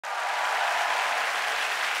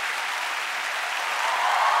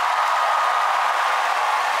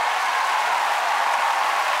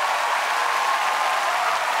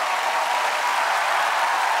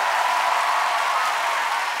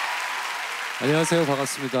안녕하세요.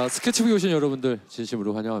 반갑습니다. 스케치북에 오신 여러분들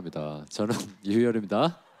진심으로 환영합니다. 저는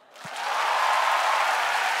유희열입니다.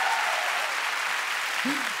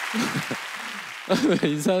 왜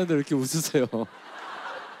인사하는데 이렇게 웃으세요?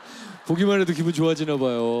 보기만 해도 기분 좋아지나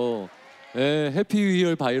봐요. 네, 해피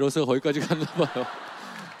유희열 바이러스가 거기까지 갔나 봐요.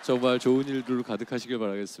 정말 좋은 일들로 가득하시길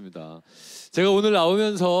바라겠습니다. 제가 오늘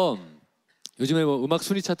나오면서 요즘에 뭐 음악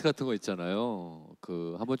순위 차트 같은 거 있잖아요.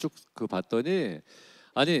 한번 쭉 봤더니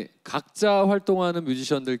아니 각자 활동하는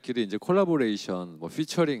뮤지션들끼리 이제 콜라보레이션, 뭐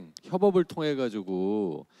피처링, 협업을 통해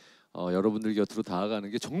가지고 여러분들 곁으로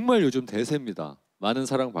다가가는 게 정말 요즘 대세입니다. 많은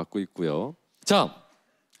사랑 받고 있고요. 자,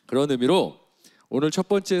 그런 의미로 오늘 첫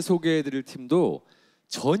번째 소개해드릴 팀도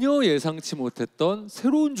전혀 예상치 못했던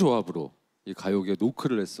새로운 조합으로 이 가요계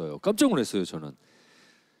노크를 했어요. 깜짝 놀랐어요, 저는.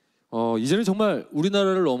 이제는 정말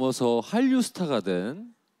우리나라를 넘어서 한류 스타가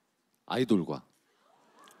된 아이돌과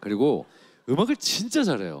그리고 음악을 진짜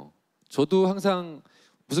잘해요. 저도 항상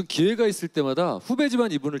무슨 기회가 있을 때마다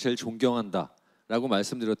후배지만 이분을 제일 존경한다 라고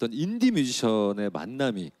말씀드렸던 인디 뮤지션의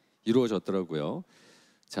만남이 이루어졌더라고요.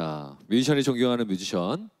 자, 뮤지션이 존경하는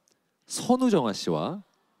뮤지션 선우정아 씨와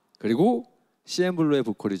그리고 CN블루의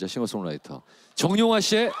보컬이자 싱어송라이터 정용화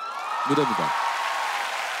씨의 무대입니다.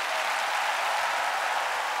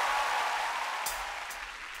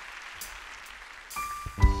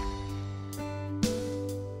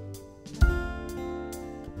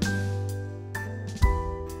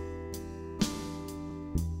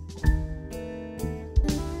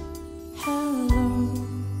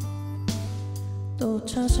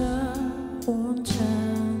 찾아온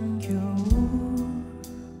찬 겨울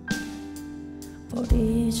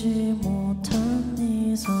버리지 못한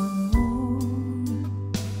네 선물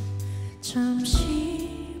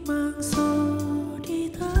잠시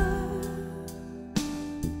망설이다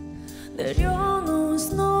내려놓은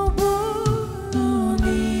스노우볼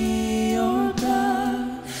눈이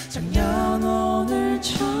올까 작년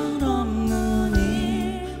오늘처럼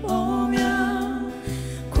눈이 오면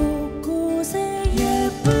곳곳에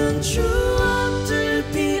예쁜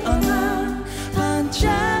추억들 피어나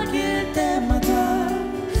반짝일 때마다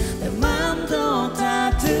내 맘도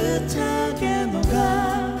따뜻하게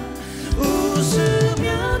녹아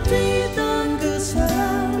웃으며 뛰던 그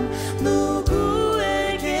사람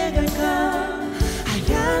누구에게 갈까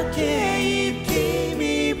하얗게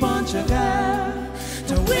입김이 번져가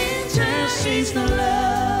The winter sees the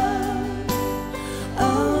love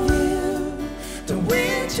of you The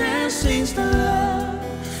winter sees the love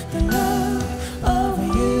of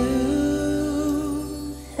you.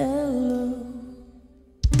 Hello,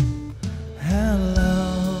 hello.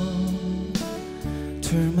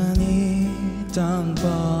 둘만 있던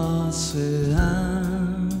버스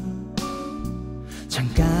안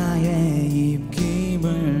창가에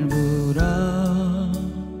입김을 불어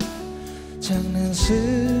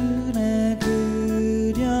장난스레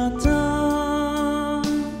그렸던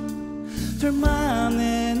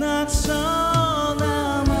둘만의 낙서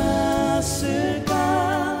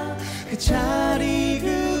그 자리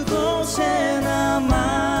그곳에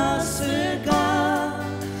남았을까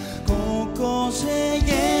곳곳에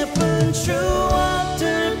예쁜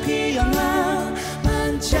추억들 피어나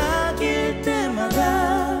반짝일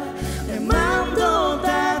때마다 내 맘도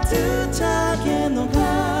따뜻하게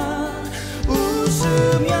녹아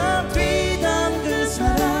웃으며 뛰던 그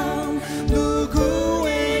사람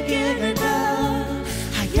누구에게 갈까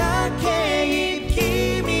하얗게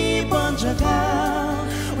입김이 번져가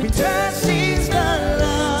Winter sees the love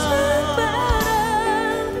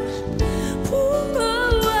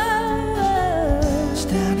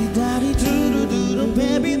스타리다리 두루두루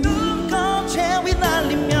베비 눈꺼제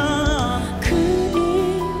휘날리면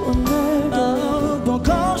그리운 날도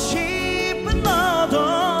보고 싶은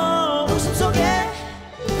너도 웃음 속에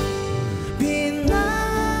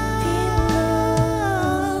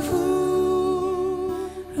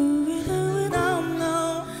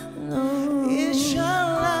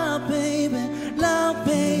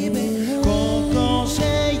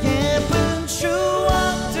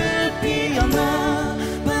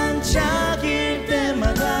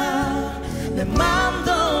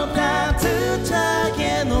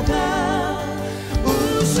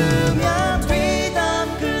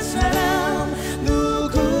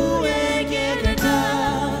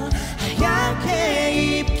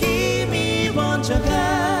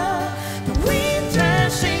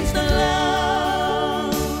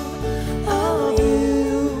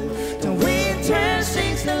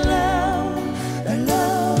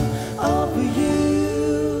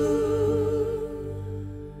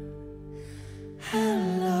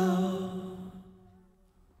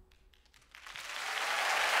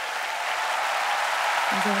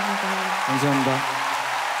감사합니다.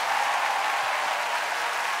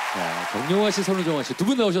 자, 정용화 씨, 선우정아 씨 두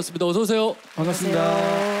분 나오셨습니다. 어서 오세요. 반갑습니다.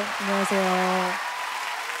 안녕하세요.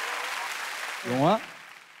 영화?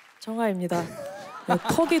 정아입니다. 네,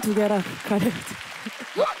 턱이 두 개랑 가려.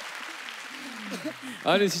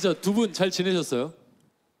 아니 진짜 두 분 잘 지내셨어요?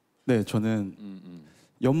 네, 저는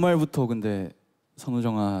연말부터 근데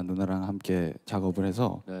선우정아 누나랑 함께 작업을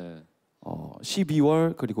해서 네.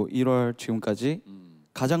 12월 그리고 1월 지금까지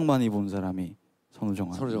가장 많이 본 사람이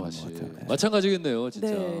선우정아 씨. 같아요. 네. 마찬가지겠네요, 진짜.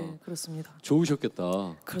 네, 그렇습니다.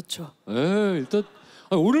 좋으셨겠다. 그렇죠. 네, 일단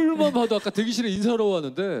오늘만 봐도 아까 대기실에 인사하러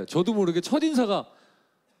왔는데 저도 모르게 첫 인사가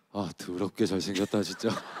더럽게 잘생겼다 진짜.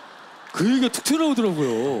 그 얘기가 툭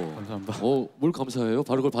튀어나오더라고요. 감사합니다. 뭘 감사해요?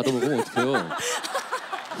 바로 그걸 받아먹으면 어떡해요?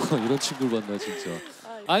 이런 친구를 만나 진짜.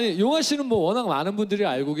 아니 용아 씨는 뭐 워낙 많은 분들이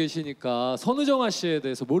알고 계시니까 선우정아 씨에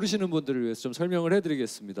대해서 모르시는 분들을 위해서 좀 설명을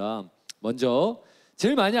해드리겠습니다. 먼저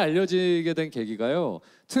제일 많이 알려지게 된 계기가요.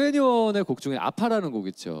 2NE1의 곡 중에 아파라는 곡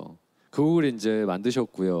있죠. 그 곡을 이제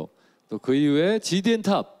만드셨고요. 또 그 이후에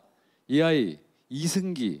GDN탑, 이아이,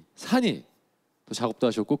 이승기, 산이 또 작업도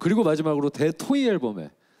하셨고 그리고 마지막으로 대토이 앨범에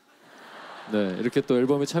네 이렇게 또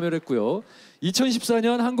앨범에 참여를 했고요.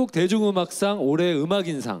 2014년 한국 대중음악상 올해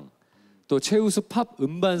음악인상 또 최우수 팝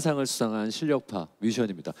음반상을 수상한 실력파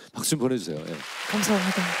뮤지션입니다. 박수 좀 보내주세요. 예.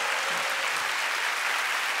 감사합니다.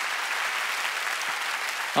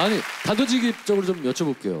 아니 단도직입적으로 좀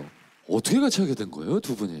여쭤볼게요. 어떻게 같이 하게 된 거예요,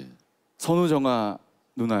 두 분이? 선우정아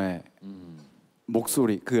누나의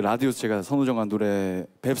목소리, 그 라디오에서 제가 선우정아 노래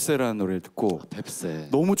뱁새라는 노래를 듣고 뱁새.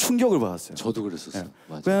 너무 충격을 받았어요. 저도 그랬었어요. 네.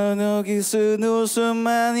 맞아. 변하기 쓴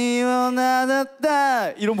웃음만이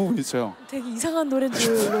원하다 이런 부분이 있어요. 되게 이상한 노래인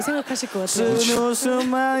줄로 생각하실 것 같아요. 쓴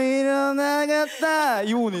웃음만 일어나갔다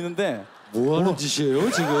이 부분이 있는데 뭐 하는 짓이에요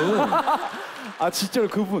지금? 진짜로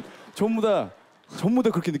그 부분 전부 다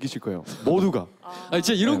그렇게 느끼실 거예요. 모두가. 아니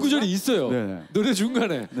진짜 이런 구절이 있어요. 네. 노래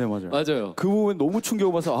중간에. 네, 맞아요. 맞아요. 그 부분 너무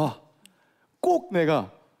충격을 받아서 꼭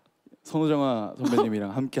내가 선우정아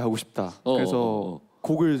선배님이랑 함께 하고 싶다. 그래서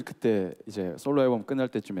곡을 그때 이제 솔로 앨범 끝날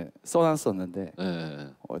때쯤에 써놨었는데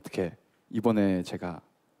어떻게 이번에 제가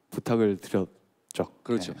부탁을 드렸죠.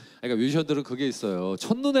 그렇죠. 네. 그러니까 뮤지션들은 그게 있어요.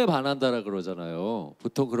 첫눈에 반한다라 그러잖아요.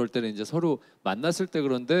 보통 그럴 때는 이제 서로 만났을 때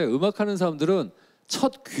그런데 음악하는 사람들은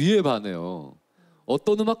첫 귀에 반해요.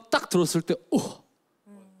 어떤 음악 딱 들었을 때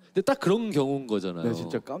근데 딱 그런 경우인 거잖아요. 네,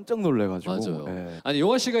 진짜 깜짝 놀래가지고. 맞아요. 네. 아니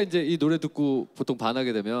용아 씨가 이제 이 노래 듣고 보통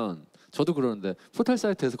반하게 되면 저도 그러는데 포털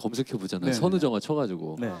사이트에서 검색해 보잖아요. 네. 선우정아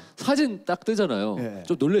쳐가지고 네. 사진 딱 뜨잖아요. 네.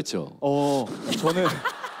 좀 놀랬죠. 저는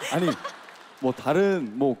아니 뭐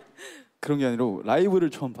다른 뭐 그런 게 아니라 라이브를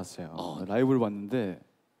처음 봤어요. 라이브를 봤는데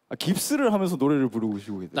깁스를 하면서 노래를 부르고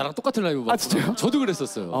계시고 나랑 똑같은 라이브 봤어요. 진짜요? 저도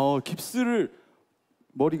그랬었어요. 깁스를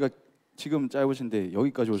머리가 지금 짧으신데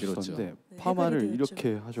여기까지 오셨었는데 네, 파마를 해발이 되었죠.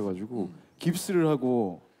 이렇게 하셔가지고 깁스를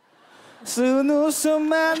하고 쓴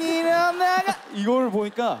웃음만 일어나가 이걸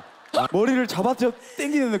보니까 머리를 잡아떼어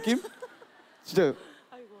땡기는 느낌? 진짜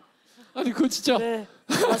아니 그거 진짜 네.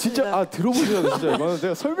 진짜 들어보세요 진짜 이거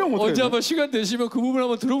내가 설명 못해. 언제 한번 시간 되시면 그 부분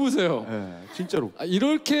한번 들어보세요. 네, 진짜로.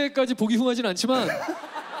 이렇게까지 보기 흉하진 않지만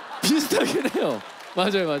비슷하긴 해요.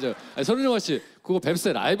 맞아요. 아니, 선우정아 씨 그거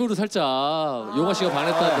뱁새 라이브로 살짝 용아 씨가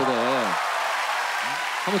반했다는 노래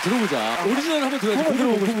한번 들어보자. 오리지널 한번 들어야지. 그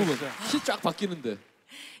부분 키 쫙 바뀌는데.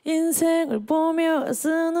 인생을 보며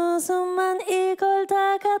쓴 웃음만 이걸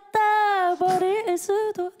다 갖다 버릴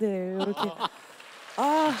수도. 네, 이렇게.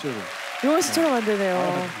 용아 씨처럼 안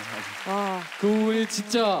되네요. 그 부분이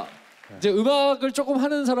진짜 이제 음악을 조금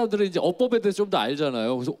하는 사람들은 이제 어법에 대해서 좀 더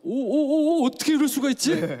알잖아요. 그래서 오 어떻게 이럴 수가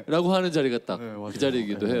있지? 라고 하는 자리가 딱 그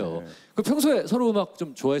자리이기도 해요. 그 평소에 서로 음악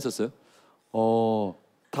좀 좋아했었어요?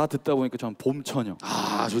 다 듣다 보니까 전 봄처녀.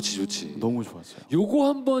 좋지. 너무 좋았어요. 요거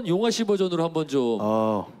한번 용아 씨 버전으로 한번 좀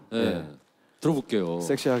들어볼게요.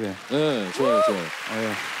 섹시하게. 네, 좋아요.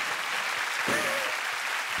 네.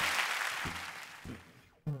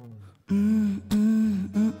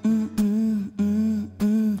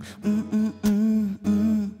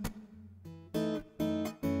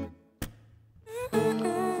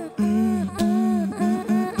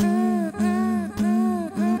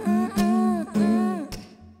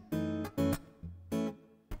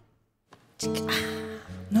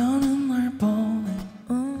 너는 날 보내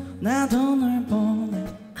나도 널 보내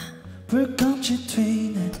불꽃이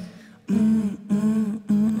튀네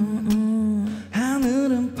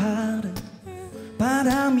하늘은 파래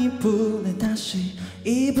바람이 부네 다시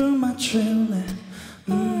입을 맞출래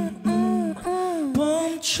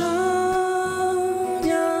봄처녀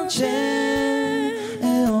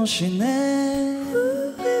제에 오시네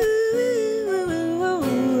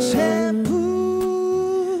새푸른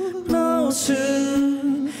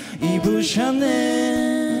옷을 입으셨네.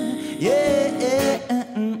 yeah.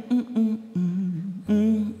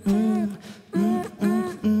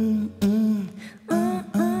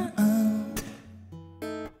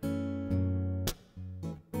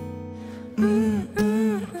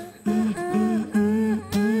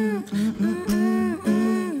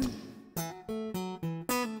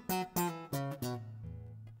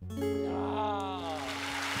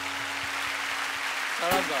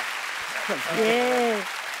 예.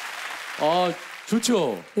 아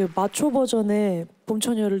좋죠. 네, 마초 버전의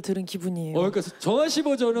봄처녀를 들은 기분이에요. 그러니까 정아 씨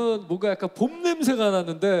버전은 뭔가 약간 봄 냄새가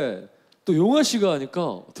나는데 또 용아 씨가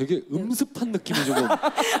하니까 되게 음습한 느낌이 조금.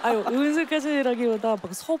 아유, 은색까지라기보다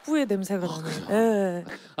막 서부의 냄새가 나는. 예.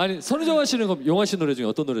 아니 선우정아 씨는 그럼 용아 씨 노래 중에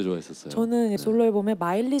어떤 노래 좋아했었어요? 저는 솔로 앨범에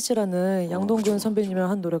마일리지라는 양동근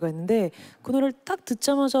선배님이랑 한 노래가 있는데 그 노래를 딱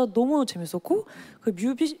듣자마자 너무 재밌었고 그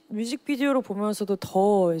뮤직비디오로 보면서도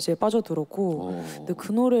더 이제 빠져들었고 근데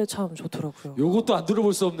그 노래 참 좋더라고요. 요것도 안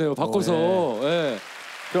들어볼 수 없네요. 바꿔서. 예.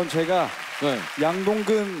 그럼 제가 네.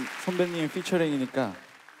 양동근 선배님 피처링이니까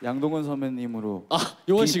양동근 선배님으로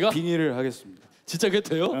용아 씨가 빙의를 하겠습니다. 진짜 그게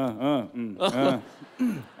돼요?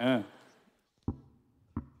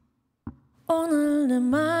 오늘은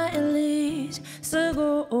마일리지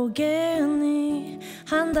쓰고 오겠니?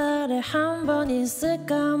 한 달에 한 번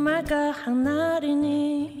있을까 말까 한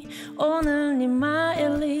날이니 오늘 네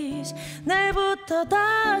마일리지 내일부터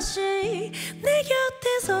다시 내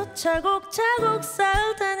곁에서 차곡차곡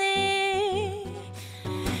쌓다니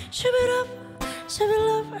슈비럽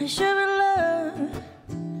슈빌럽 슈빌럽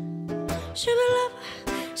슈빌럽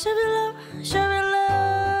슈빌럽 슈빌럽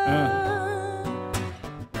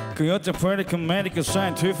그 여자 프레디크 메디컬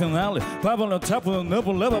사이언티픽 피날레 바벌로 타프로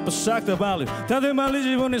너블 레버 싹다 발리 다들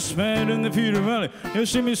말리지 보내 스멜은 내 피를 말리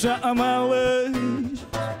열심히 쌓아 마일리지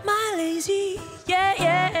마일리지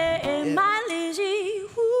yeah 마일리지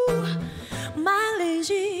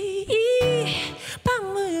마일리지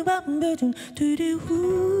방물 밤배중 두리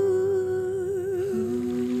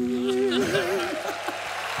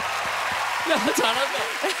야 잘한다.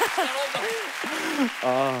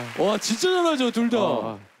 와 진짜 잘하죠 둘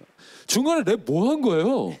다. 중간에 랩 뭐 한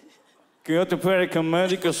거예요? 그 여자 프레디크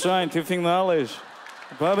메디컬 사이언티픽 knowledge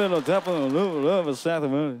바벨로 타프로 너블 레버 싹다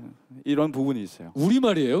발리 이런 부분이 있어요. 우리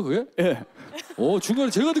말이에요 그게? 예. 중간에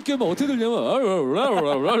제가 듣기에만 어떻게 들냐면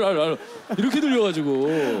이렇게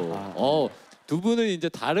들려가지고. 두 분은 이제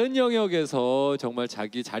다른 영역에서 정말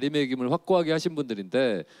자기 자리매김을 확고하게 하신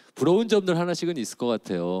분들인데 부러운 점들 하나씩은 있을 것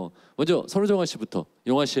같아요. 먼저 선우정아 씨부터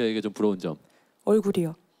용아 씨에게 좀 부러운 점.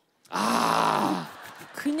 얼굴이요.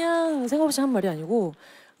 그냥 생각 없이 한 말이 아니고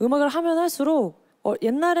음악을 하면 할수록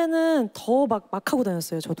옛날에는 더 막 하고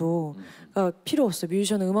다녔어요. 저도 그러니까 필요 없어요.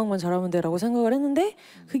 뮤지션은 음악만 잘하면 돼라고 생각을 했는데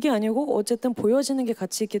그게 아니고 어쨌든 보여지는 게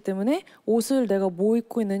가치 있기 때문에 옷을 내가 뭐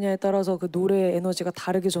입고 있느냐에 따라서 그 노래의 에너지가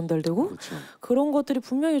다르게 전달되고 그렇죠. 그런 것들이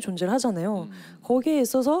분명히 존재를 하잖아요. 거기에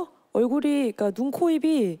있어서 얼굴이 그러니까 눈, 코,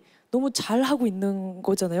 입이 너무 잘 하고 있는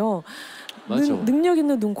거잖아요. 맞죠. 능력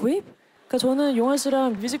있는 눈, 코, 입? 그러니까 저는 용환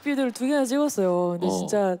씨랑 뮤직비디오를 2개나 찍었어요. 근데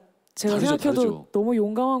진짜 제가 생각해도 다르죠. 너무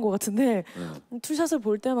용감한 것 같은데 투샷을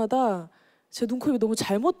볼 때마다 제 눈코입이 너무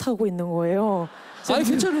잘못하고 있는 거예요. 아니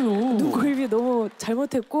괜찮아요. 눈코입이 너무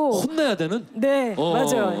잘못했고 혼내야 되는? 네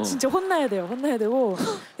맞아요. 진짜 혼나야 돼요. 혼나야 되고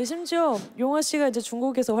근데 심지어 용화 씨가 이제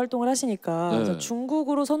중국에서 활동을 하시니까 그래서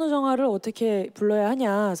중국으로 선우정아를 어떻게 불러야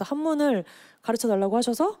하냐 그래서 한문을 가르쳐 달라고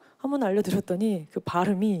하셔서 한문 알려드렸더니 그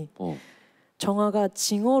발음이 정아가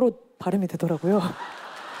징어로 발음이 되더라고요.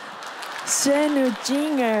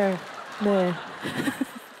 쉔우징어. 네.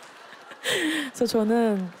 그래서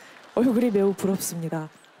저는 얼굴이 매우 부럽습니다.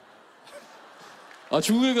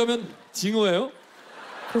 중국에 가면 징어예요?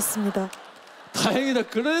 그렇습니다. 다행이다.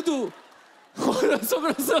 그래도 그래서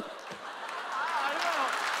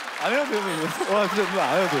안 해도 돼요. 와 진짜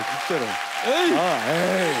안 해도 돼 진짜로. 에이.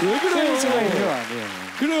 왜 그래요? 아니에요.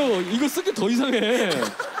 그래요. 이거 쓴 게 더 이상해.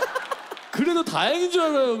 그래도 다행인 줄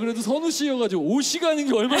알아요. 그래도 선우 씨여가지고 5시간인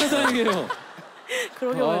게 얼마나 다행이에요.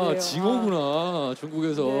 그러게 말이에요. 징어구나.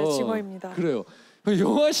 중국에서. 네, 징어입니다. 그래요.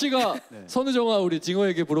 용화 씨가 선우정아 우리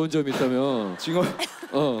징어에게 부러운 점이 있다면 징어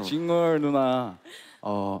누나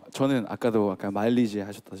저는 아까도 아까 마일리지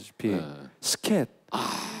하셨다시피 스캣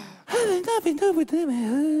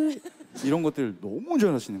이런 것들 너무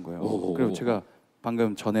잘하시는 거예요. 그리고 제가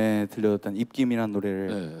방금 전에 들려줬던 입김이라는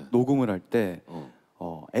노래를 녹음을 할 때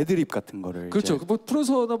애드립 같은 거를 그렇죠. 뭐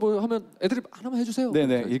풀어서나 뭐 하면 애드립 하나만 해주세요.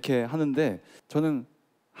 네네 이렇게 하는데 저는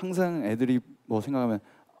항상 애드립 뭐 생각하면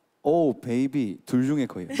오 베이비 둘 중에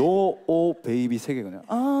거의 노오 베이비 세 개거든요.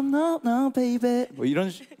 no no baby 뭐 이런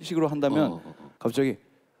식으로 한다면 갑자기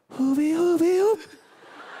후비 후비 후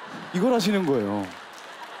이걸 하시는 거예요.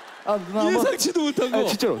 아 누나 한번 예상치도 못한 거. 아니,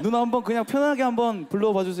 진짜로 누나 한번 그냥 편하게 한번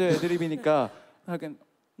불러봐 주세요. 애드립이니까 하긴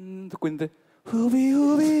듣고 있는데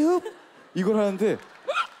후비후비후 이걸 하는데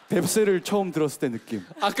뱁새를 처음 들었을 때 느낌.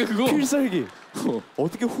 아까 그거 필살기.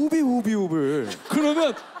 어떻게 후비후비후를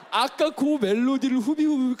그러면 아까 그 멜로디를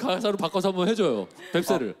후비후비 가사로 바꿔서 한번 해줘요.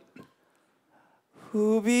 뱁새를.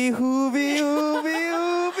 후비후비후비후비후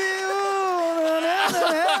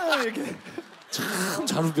이렇게 참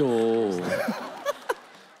잘 후벼.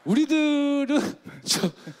 우리들은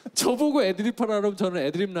저보고 애드립 하라 그러면 저는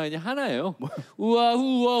애드립 라인이 하나예요.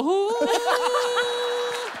 우와우와후.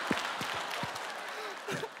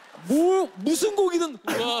 뭐 무슨 곡이든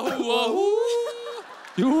우와우와후.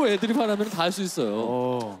 요 애드립 하나면 다 할 수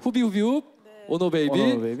있어요. 후비후비후. 오노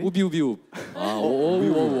베이비, 우비우비우.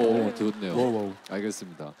 오오오 좋네요.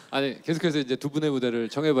 알겠습니다. 아니 계속해서 이제 두 분의 무대를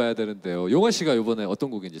정해봐야 되는데요. 용화 씨가 이번에 어떤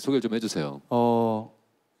곡인지 소개를 좀 해주세요.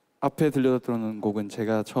 앞에 들려드렸던 곡은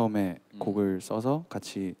제가 처음에 곡을 써서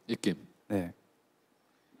같이 입김. 네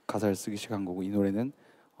가사를 쓰기 시작한 거고 이 노래는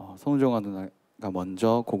선우정아 누나가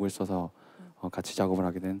먼저 곡을 써서 같이 작업을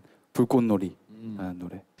하게 된 불꽃놀이라는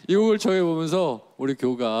노래. 이 곡을 정해보면서 우리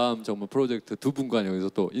교감 정말 프로젝트 두 분과 여기서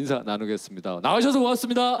또 인사 나누겠습니다. 나와주셔서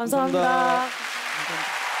고맙습니다. 감사합니다.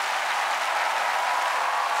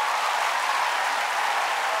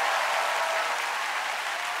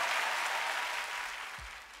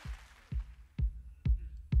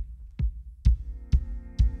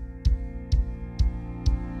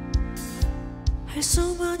 할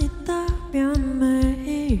수만 있다면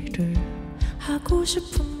매일을 하고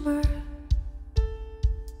싶은 말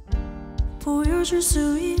보여줄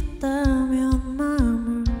수 있다면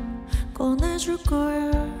마음을 꺼내줄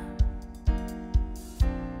거야.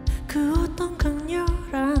 그 어떤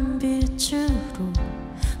강렬한 빛으로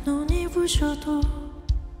눈이 부셔도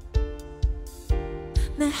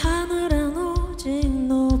내 하늘엔 오직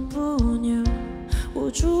너뿐이야.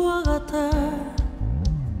 우주와 같아.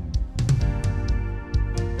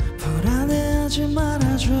 불안해하지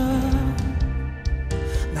말아줘.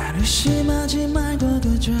 나를 의심하지 말고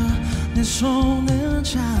그저 내 손을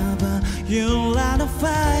잡아. You light a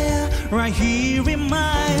fire right here in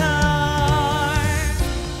my heart.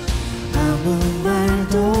 아무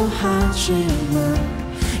말도 하지 마.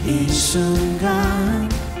 이 순간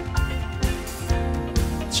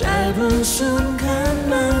짧은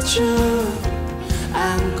순간마저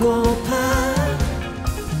안고파.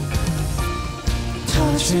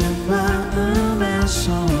 터진 마음의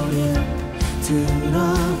소리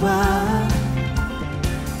들어봐.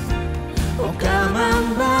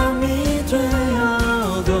 까만 밤이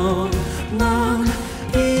되어도 넌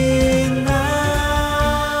있나.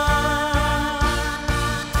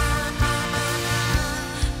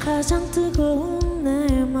 가장 뜨거운 내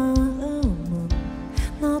마음은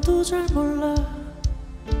너도 잘 몰라.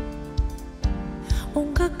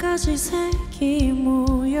 온갖 가지 색이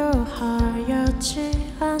모여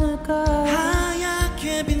하얗지 않을까.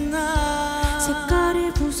 하얗게 빛나.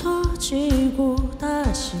 색깔이 부서지고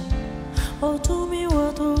다시 어둠이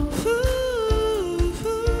와도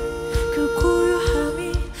그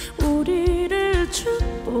고요함이 우리를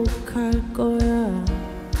축복할 거야.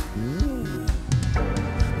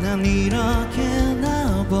 난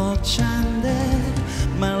이렇게나 벅찬데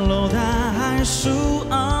말로 다 할 수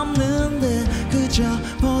없는데 그저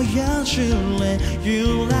보여줄래.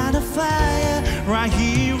 You light a fire right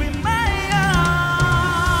here in my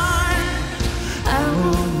heart.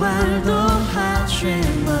 아무 말도 하지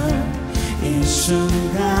마. 이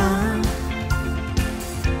순간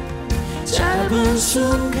짧은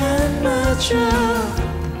순간마저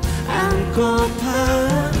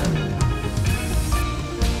안고파.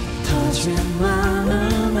 터진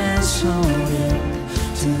마음의 소리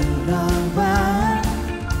들어봐.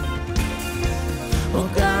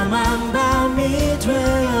 까만 밤이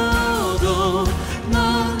되어도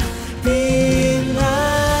넌 빛나.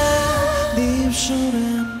 네 입술의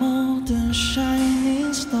모든 shining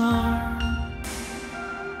star.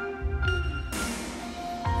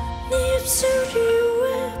 네 입술이 왜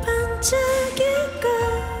반짝일까.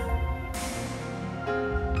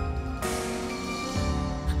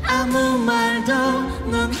 아무 말도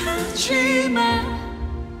넌 하지 마.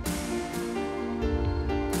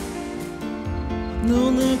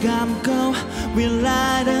 눈을 감고 we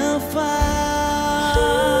light a fire.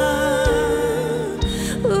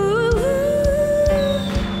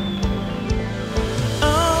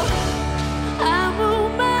 아무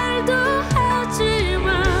말도 하지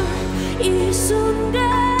마. 이 순간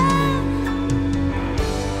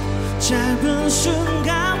짧은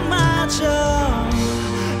순간마저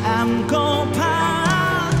안고파.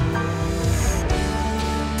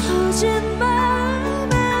 터진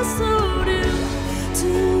마음의 소리를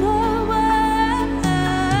들어봐.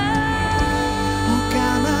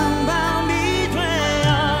 까만 밤이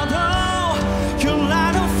되어도 You're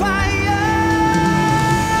like a fire.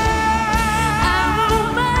 아무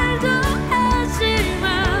말도 하지마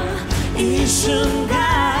이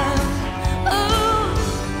순간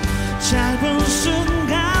짧은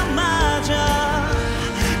순간마저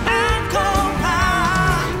안고파.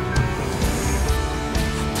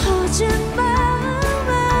 터진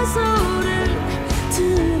마음의 소리를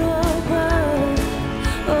들어봐.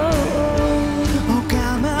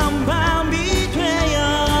 까만 밤이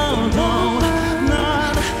되어도 넌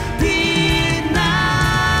빛나.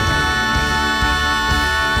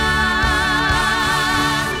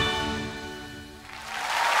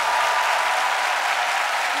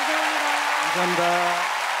 감사합니다.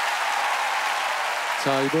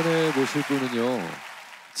 자, 이번에 모실 분은요,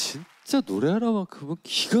 진짜 노래 하나만큼은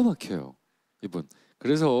기가 막혀요, 이분.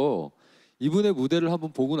 그래서 이분의 무대를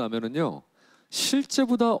한번 보고 나면은요,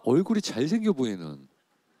 실제보다 얼굴이 잘생겨 보이는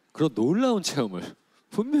그런 놀라운 체험을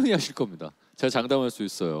분명히 하실 겁니다. 제가 장담할 수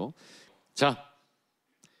있어요. 자,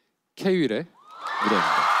 K.will의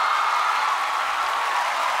무대입니다.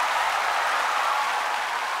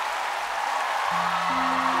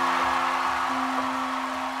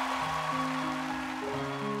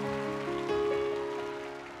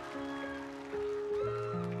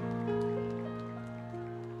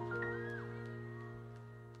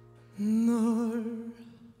 널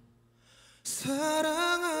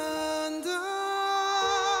사랑한다.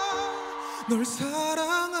 널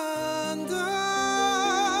사랑한다.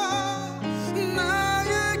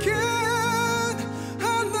 나에겐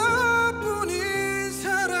하나뿐인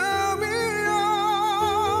사람이야.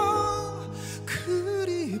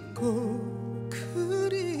 그립고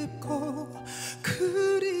그립고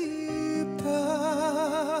그립다.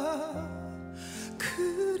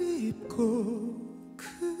 그립고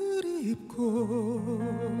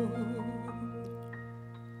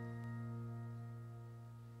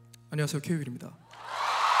안녕하세요, K.will입니다.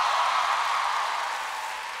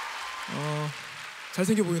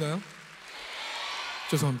 잘생겨 보이나요?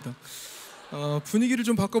 죄송합니다. 분위기를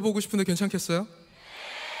좀 바꿔보고 싶은데 괜찮겠어요?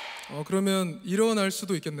 그러면 일어날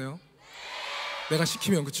수도 있겠네요. 내가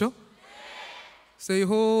시키면, 그쵸? Say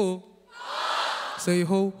ho, say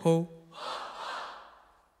ho ho.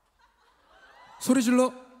 소리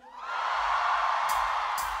질러.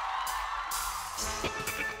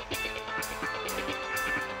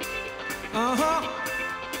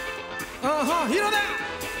 일어나.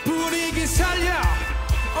 분위기 살려.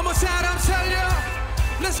 어머 사람 살려.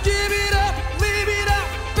 Let's give it up, live it up,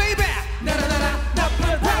 baby. 나나나나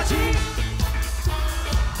나팔바지.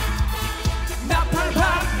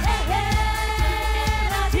 나팔바.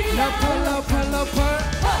 나팔 나팔 나팔.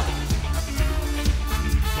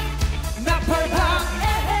 나팔바.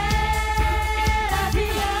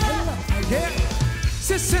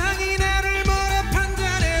 세상이 나를 뭐라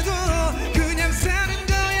판단해도 그냥 사는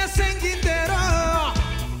거야 생긴 대로.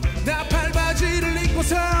 나팔바지를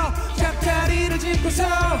입고서 짝다리를 짚고서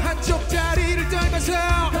한쪽 다리를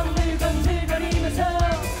떨면서 건들건들거리면서.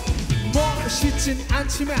 멋있진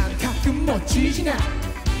않지만 가끔 멋지진 않아.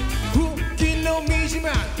 웃긴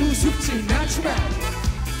놈이지만 우습진 않지만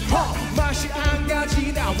맛이 안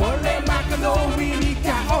가지. 나 원래 막간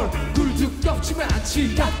놈이니까 얼굴 두껍지만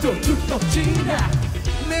지갑도 두껍지. 나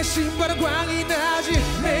내 신발은 광이 나지.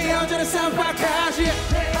 내 여자는 쌈박하지.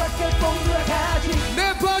 내 어깨 뽕돌아가지.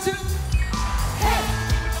 내 버즈는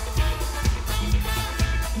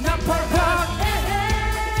나팔파.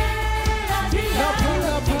 나팔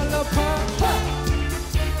나팔 나팔.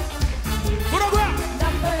 뭐라고?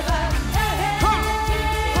 나팔파.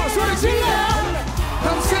 소리 질러.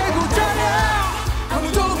 밤새고 자냐.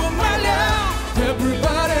 아무도 못 말려.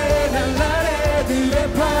 Everybody 날라래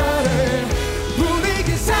들의 파래.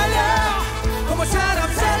 분위기 살려. 어머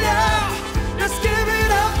사람 살려. Let's give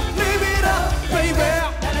it up, live it up, baby.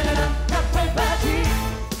 나나나나 나팔바지.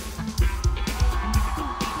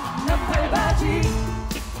 나팔바지.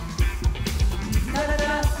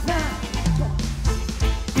 나나나나.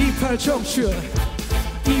 이팔 청춘.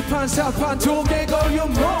 이판 사판 독에 걸려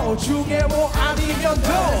뭐 중에 뭐 아니면 도.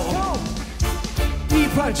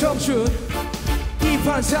 이팔 청춘.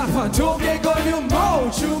 이판 사판 독에 걸려 뭐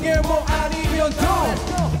중에 뭐 아니면 도.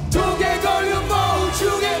 독에 걸려 뭐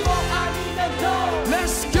중에 뭐 아니면 도.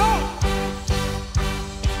 Let's go.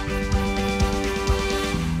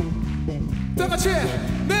 똑같이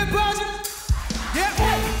내 바지. Yeah.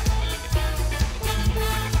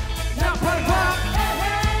 나팔바.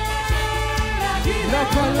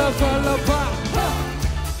 나팔 나팔 나팔.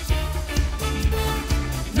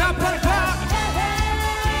 나팔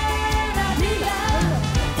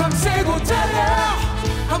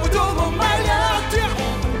누구도 못 말려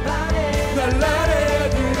날라래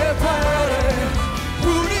그래 바래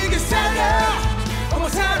분위기 살려 어머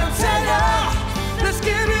사람 살려 Let's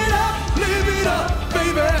give it up live it up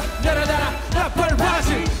baby 나라나라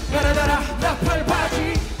나팔바지 나라나라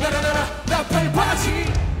나팔바지 나라나라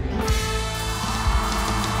나팔바지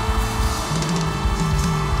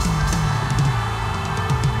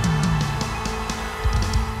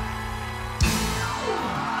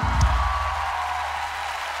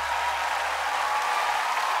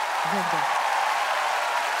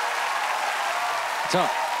자,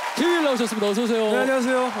 K.will 나오셨습니다. 어서 오세요. 네,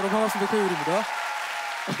 안녕하세요. 여러분 반갑습니다. K.will입니다.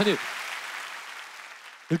 아니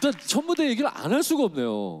일단 첫 무대 얘기를 안 할 수가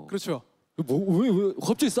없네요. 그렇죠. 왜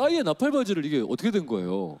갑자기 싸이의 나팔바지를 이게 어떻게 된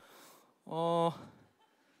거예요?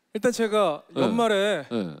 일단 제가 네. 연말에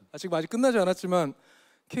네. 아직 끝나지 않았지만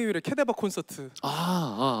K.will의 캐데바 콘서트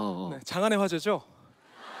네, 장안의 화제죠.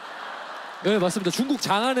 네 맞습니다. 중국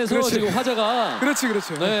장안에서 그렇지. 지금 화제가 그렇지.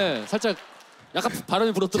 네 살짝 약간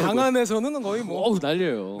바람이 불었더라고요. 장안에서는 거의 뭐 어우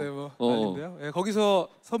난리예요. 네, 뭐 난리인데요. 네, 거기서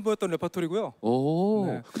선보였던 레퍼토리고요. 오.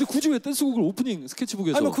 네. 근데 굳이 왜 댄스곡을 오프닝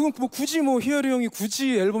스케치북에서? 아니 뭐 그건 뭐 굳이 뭐 희열이 형이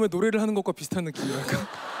굳이 앨범에 노래를 하는 것과 비슷한 느낌이랄까.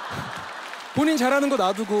 본인 잘하는 거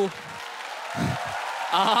놔두고.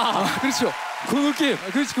 그렇죠. 그 느낌.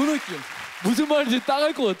 그렇지 그 느낌. 무슨 말인지 딱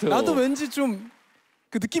알 것 같아요. 나도 왠지 좀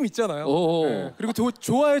그 느낌 있잖아요. 네. 그리고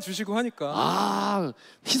좋아해 주시고 하니까.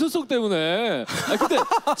 희소성 때문에. 근데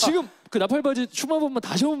지금 그 나팔바지 춤 한 번만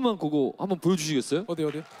다시 한 번만 그거 한번 보여주시겠어요?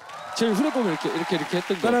 어디? 제일 후렴구면 이렇게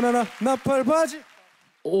했던 거. 나나나나 나팔바지.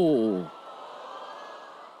 오.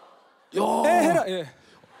 야. 해라. 예.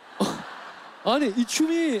 아니 이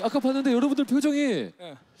춤이 아까 봤는데 여러분들 표정이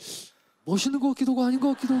예. 멋있는 것 같기도 하고 아닌 것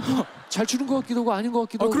같기도 하고 잘 추는 것 같기도 하고 아닌 것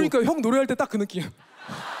같기도 하고. 그러니까 형 노래할 때 딱 그 느낌.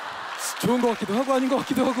 좋은 것 같기도 하고 아닌 것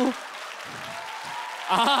같기도 하고.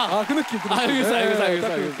 그 느낌. 알겠어.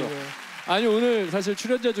 아니 오늘 사실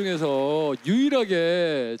출연자 중에서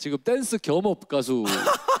유일하게 지금 댄스 겸업 가수예요.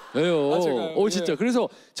 제가, 진짜. 예. 그래서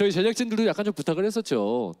저희 제작진들도 약간 좀 부탁을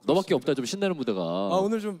했었죠. 너밖에 없다 좀 신나는 무대가.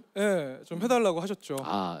 오늘 좀 해달라고 하셨죠.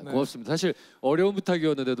 네. 고맙습니다. 사실 어려운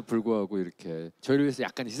부탁이었는데도 불구하고 이렇게 저희를 위해서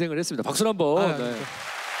약간 희생을 했습니다. 박수 한번. 네.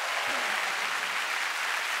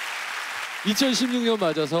 2016년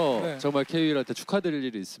맞아서 네. 정말 K.will한테 축하드릴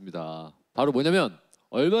일이 있습니다. 바로 뭐냐면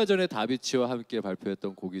얼마 전에 다비치와 함께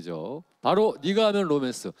발표했던 곡이죠. 바로 네가 하면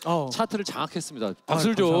로맨스. 차트를 장악했습니다.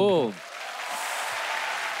 박수를 좀.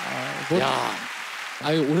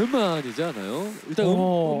 오랜만이지 않아요? 일단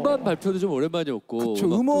음반 발표도 좀 오랜만이었고. 그렇죠.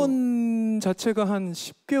 음원 자체가 한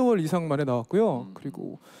 10개월 이상 만에 나왔고요.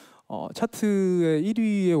 그리고 차트의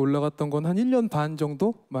 1위에 올라갔던 건 한 1년 반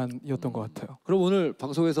정도만이었던 것 같아요. 그럼 오늘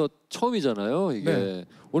방송에서 처음이잖아요. 이게 네.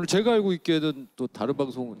 오늘 제가 알고 있기에는 또 다른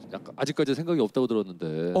방송 약간 아직까지 생각이 없다고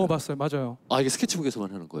들었는데. 맞아요. 이게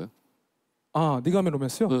스케치북에서만 하는 거예요? 네가 하면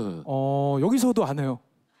로맨스요? 네. 여기서도 안 해요.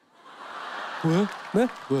 왜? 네?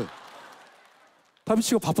 왜?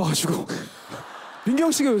 다비치가 바빠가지고.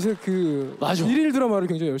 민경 씨가 요새 맞아. 일일 드라마를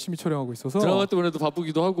굉장히 열심히 촬영하고 있어서 드라마 때문에도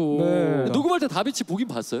바쁘기도 하고. 네. 녹음할 때 다비치 보긴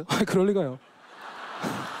봤어요? 그럴 리가요.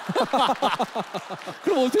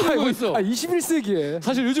 그럼 어떻게 하고 있어? 21세기에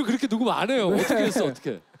사실 요즘 그렇게 녹음 안 해요. 네. 어떻게 했어?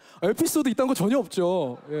 어떻게? 에피소드 있다는 거 전혀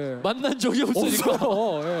없죠. 예. 만난 적이 없으니까.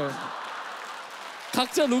 없어요. 예.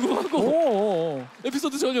 각자 녹음하고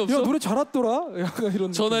에피소드 전혀 없어? 야 노래 잘했더라? 약간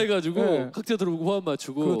이런 전화해가지고 네. 각자 들어보고 호흡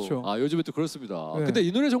맞추고. 그렇죠. 요즘에 또 그렇습니다. 네. 근데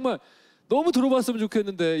이 노래 정말 너무 들어봤으면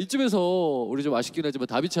좋겠는데 이쯤에서 우리 좀 아쉽긴 하지만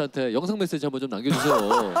다비치한테 영상 메시지 한번 좀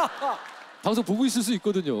남겨주세요. 방송 보고 있을 수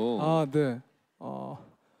있거든요. 네.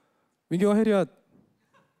 민경아 혜리야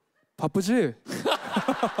바쁘지?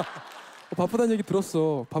 바쁘다는 얘기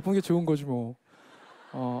들었어. 바쁜 게 좋은 거지 뭐.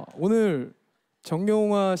 오늘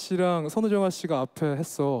정용화 씨랑 선우정아 씨가 앞에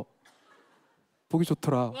했어. 보기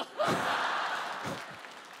좋더라.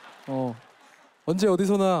 언제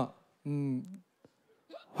어디서나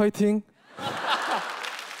화이팅.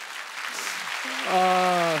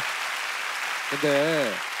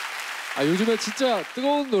 근데 요즘에 진짜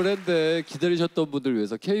뜨거운 노래인데 기다리셨던 분들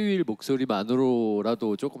위해서 K.will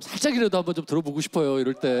목소리만으로라도 조금 살짝이라도 한번 좀 들어보고 싶어요.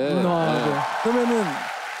 이럴 때. 네. 그러면은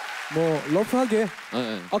뭐 러프하게.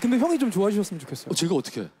 네. 근데 형이 좀 좋아해 주셨으면 좋겠어요. 제가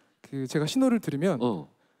어떻게? 제가 신호를 들으면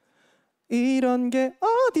이런 게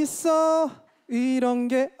어딨어 이런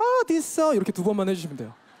게 어딨어 이렇게 두 번만 해주시면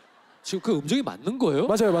돼요. 지금 그 음정이 맞는 거예요?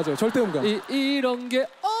 맞아요. 절대음감. 이런 게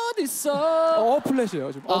어딨어?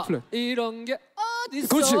 플랫이에요. 지금 플랫. 이런 게 어딨어?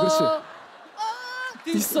 그렇지.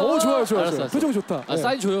 어딨어? 좋아요. 알았어. 표정 좋다. 네.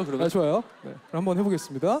 사인 줘요 그러면. 좋아요. 네. 그럼 한번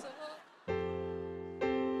해보겠습니다.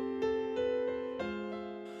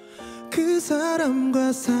 그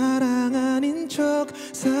사람과 사랑 아닌 척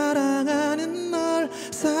사랑하는 널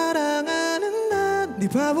사랑하는 난 네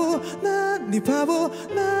바보 난 네 바보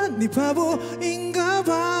난 네 바보인가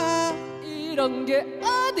봐. 이런 게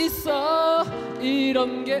어딨어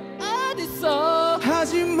이런 게 어딨어.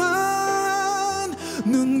 하지만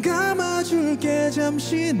눈 감아줄게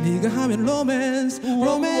잠시. 네가 하면 로맨스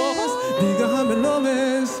로맨스 네가 하면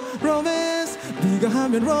로맨스 로맨스 네가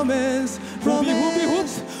하면 로맨스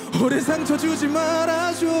로맨스. 오래 상처 주지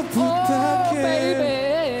말아줘 부탁해.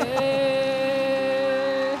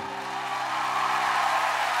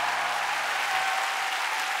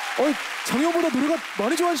 작년보다 노래가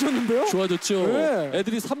많이 좋아지셨는데요? 좋아졌죠. 네.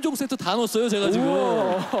 애들이 3종 세트 다 넣었어요 제가 지금.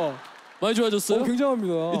 우와. 많이 좋아졌어요?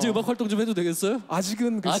 굉장합니다. 이제 음악 활동 좀 해도 되겠어요?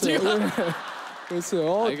 아직은 글쎄요. 아직은? 네.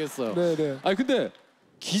 글쎄요. 알겠어요. 네네. 아니 근데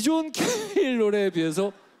기존 K.will 노래에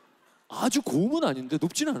비해서 아주 고음은 아닌데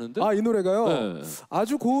높진 않은데? 이 노래가요? 네.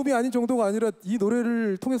 아주 고음이 아닌 정도가 아니라 이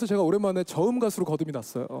노래를 통해서 제가 오랜만에 저음 가수로 거듭이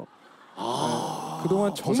났어요. 네.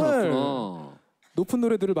 그동안 정말 벗어났구나. 높은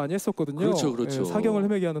노래들을 많이 했었거든요. 그렇죠, 그렇죠. 네, 사경을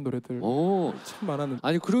헤매게 하는 노래들 참 많았는데.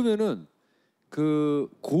 아니 그러면은 그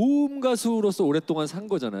고음 가수로서 오랫동안 산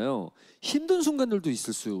거잖아요. 힘든 순간들도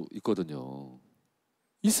있을 수 있거든요.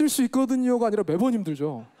 있을 수 있거든요가 아니라 매번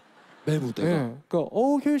힘들죠. 매 무대가. 네. 그러니까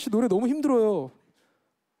K.will 씨 노래 너무 힘들어요.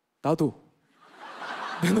 나도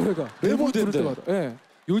내 노래가 매번 부를 때마다. 네.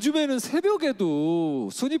 요즘에는 새벽에도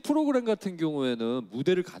순위 프로그램 같은 경우에는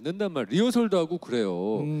무대를 갖는단 말, 리허설도 하고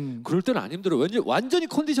그래요. 그럴 때는 안 힘들어. 왠지 완전히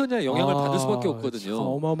컨디션에 영향을 받을 수밖에 없거든요.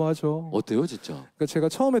 어마어마하죠. 어때요, 진짜? 그러니까 제가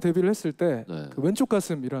처음에 데뷔를 했을 때 네. 그 왼쪽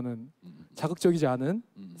가슴이라는 자극적이지 않은,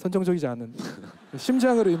 선정적이지 않은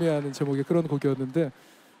심장을 의미하는 제목의 그런 곡이었는데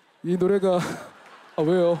이 노래가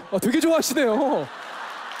왜요? 되게 좋아하시네요.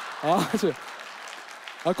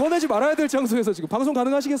 꺼내지 말아야 될 장소에서 지금 방송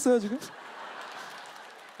가능하시겠어요 지금?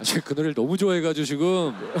 제가 그 노래를 너무 좋아해가지고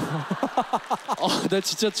지금 나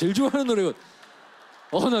진짜 제일 좋아하는 노래가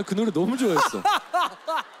나 그 노래 너무 좋아했어.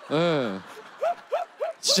 네.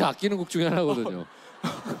 진짜 아끼는 곡 중에 하나거든요.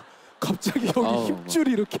 갑자기 여기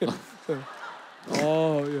힘줄이 이렇게.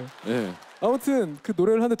 예. 네. 아무튼 그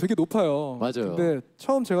노래를 하는데 되게 높아요. 맞아요. 근데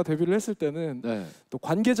처음 제가 데뷔를 했을 때는 네. 또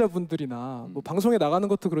관계자분들이나 뭐 방송에 나가는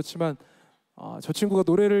것도 그렇지만 저 친구가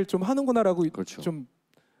노래를 좀 하는구나라고 그렇죠. 좀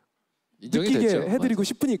인정이 느끼게 됐죠. 해드리고 맞아.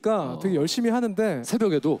 싶으니까 되게 열심히 하는데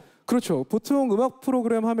새벽에도? 그렇죠. 보통 음악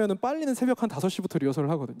프로그램 하면은 빨리는 새벽 한 5시부터 리허설을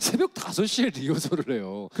하거든요. 새벽 5시에 리허설을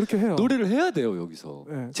해요. 그렇게 해요. 노래를 해야 돼요 여기서.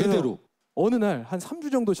 네, 제대로. 어느 날 한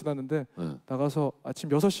 3주 정도 지났는데 나가서 아침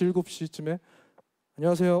 6시 7시쯤에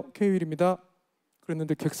안녕하세요 K.will입니다.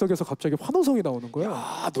 그랬는데 객석에서 갑자기 환호성이 나오는 거예요.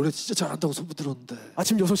 노래 진짜 잘한다고 소문 들었는데.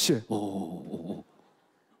 아침 6시에.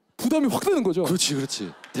 부담이 확 되는 거죠.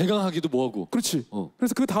 그렇지. 대강하기도 뭐하고. 그렇지.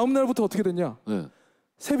 그래서 그 다음 날부터 어떻게 됐냐? 네.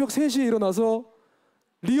 새벽 3시에 일어나서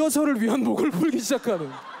리허설을 위한 곡을 풀기 시작하는.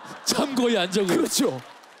 참 거의 안정을. 그렇죠.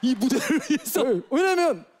 이 무대를 위해서. 네,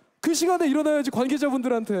 왜냐면 그 시간에 일어나야지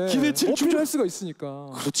관계자분들한테 기대치를 어필을 할 수가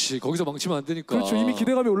있으니까. 그렇지. 거기서 망치면 안 되니까. 그렇죠. 이미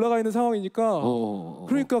기대감이 올라가 있는 상황이니까.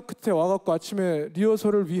 그러니까 그때 와갖고 아침에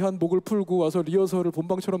리허설을 위한 곡을 풀고 와서 리허설을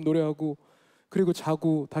본방처럼 노래하고 그리고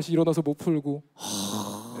자고 다시 일어나서 못 풀고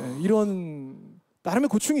네, 이런 나름의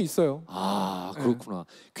고충이 있어요. 그렇구나.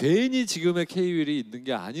 괜히 지금의 K.will이 있는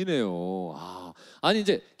게 아니네요. 아니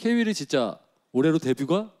이제 K.will이 진짜 올해로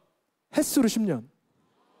데뷔가 횟수로 10년.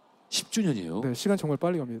 10주년이에요. 네, 시간 정말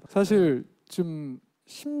빨리 갑니다. 사실 좀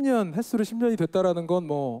 10년 횟수로 10년이 됐다라는 건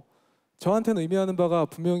뭐 저한테는 의미하는 바가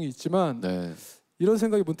분명히 있지만 이런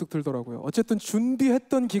생각이 문득 들더라고요. 어쨌든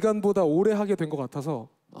준비했던 기간보다 오래 하게 된 것 같아서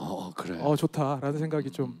그래. 좋다라는 생각이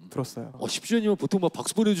좀 들었어요. 10주년이면 보통 막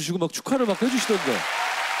박수 보내주시고 막 축하를 막 해주시던데.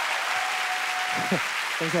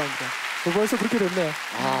 감사합니다. 벌써 그렇게 됐네요.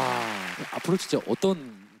 앞으로 진짜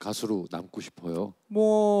어떤 가수로 남고 싶어요?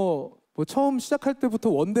 뭐 처음 시작할 때부터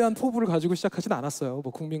원대한 포부를 가지고 시작하진 않았어요.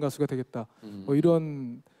 뭐 국민 가수가 되겠다. 뭐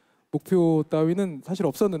이런 목표 따위는 사실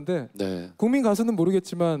없었는데 국민 가수는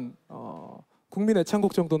모르겠지만 국민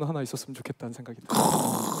애창곡 정도는 하나 있었으면 좋겠다는 생각이 들어요.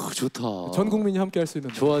 좋다. 전 국민이 함께 할 수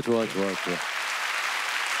있는. 좋아. 그래.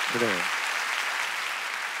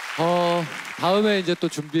 다음에 이제 또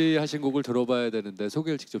준비하신 곡을 들어봐야 되는데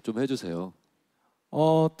소개를 직접 좀 해주세요.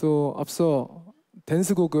 또 앞서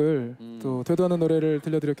댄스곡을 또 되도않은 노래를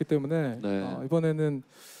들려드렸기 때문에 이번에는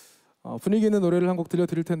분위기 있는 노래를 한 곡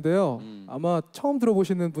들려드릴 텐데요. 아마 처음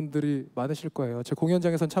들어보시는 분들이 많으실 거예요. 제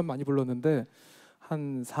공연장에선 참 많이 불렀는데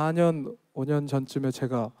한 4년, 5년 전쯤에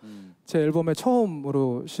제가 제 앨범에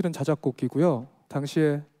처음으로 실은 자작곡이고요.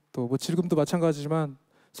 당시에 또 뭐 지금도 마찬가지지만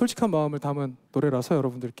솔직한 마음을 담은 노래라서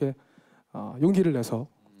여러분들께 용기를 내서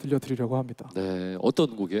들려드리려고 합니다. 네,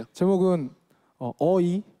 어떤 곡이에요? 제목은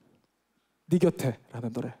어이 네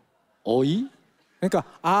곁에라는 노래. 어이? 그러니까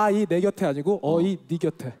아이 내 곁에 아니고 어이 네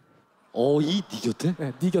곁에. 어이 네 곁에?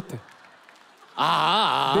 네, 네 곁에.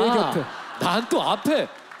 내 곁에. 난 또 앞에.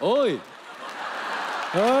 어이.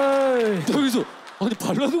 어이. 여기서 아니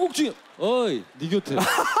발라드 곡 중에 어이 네 곁에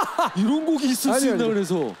이런 곡이 있을 수 있나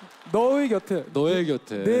그래서 너의 곁에. 너의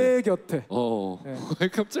곁에. 내 곁에. 왜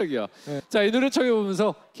깜짝이야. 네. 자, 이 노래 청해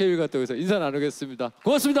보면서 K.will 갔다 오면서 인사 나누겠습니다.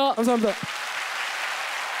 고맙습니다. 감사합니다.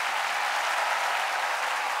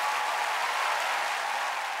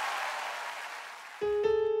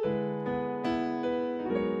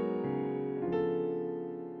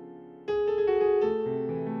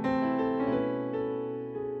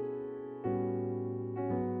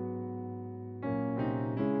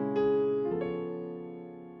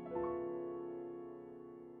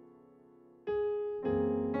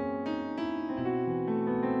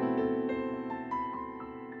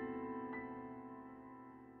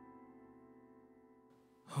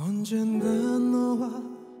 언젠가 너와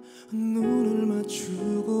눈을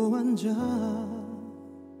맞추고 앉아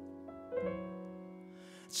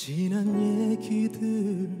지난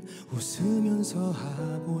얘기들 웃으면서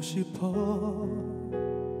하고 싶어.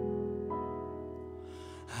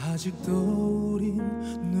 아직도 우린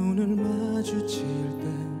눈을 마주칠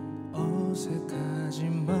땐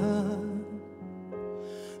어색하지만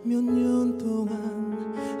몇 년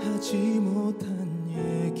동안 하지 못한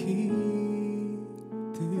얘기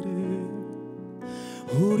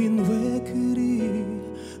우린 왜 그리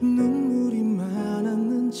눈물이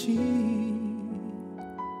많았는지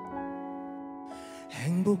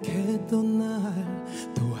행복했던 날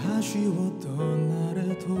또 아쉬웠던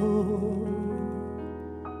날에도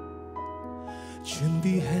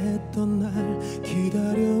준비했던 날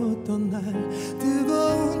기다렸던 날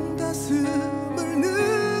뜨거운 가슴을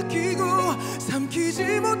느끼고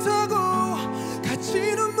삼키지 못하고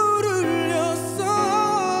같이 눈물을 흘렸어.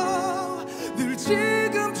 늘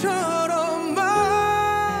지금처럼만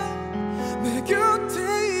내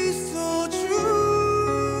곁에 있어 주겠니.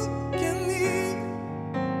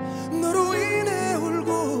 너로 인해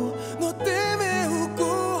울고 너 때문에 웃고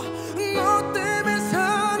너 때문에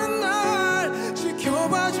사는 날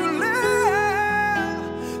지켜봐 줄래.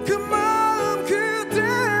 그 마음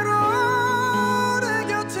그대로 내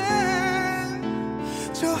곁에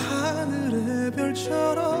저 하늘의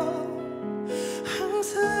별처럼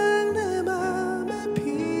항상 내 맘에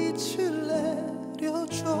빛을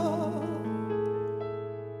내려줘.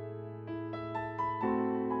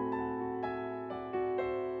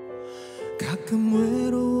 가끔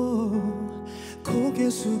외로워 고개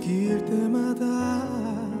숙일 때마다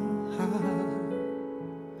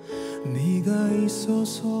네가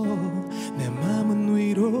있어서 내 맘은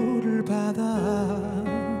위로를 받아.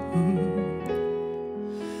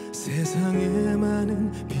 세상에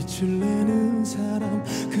많은 빛을 내는 사람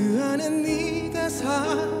그 안에 네가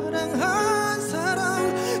사랑한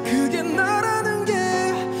사람 그게 나라는 게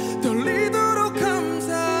떨리도록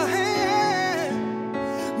감사해.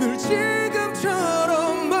 늘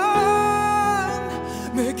지금처럼만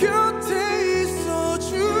내 곁에 있어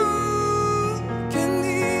주겠니.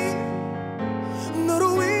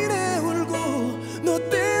 너로 인해 울고 너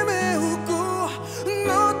때문에 웃고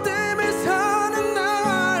너 때문에 사는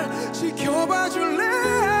날 지켜봐 줄래.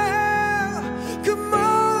 그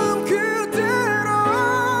마음 그대로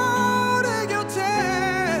내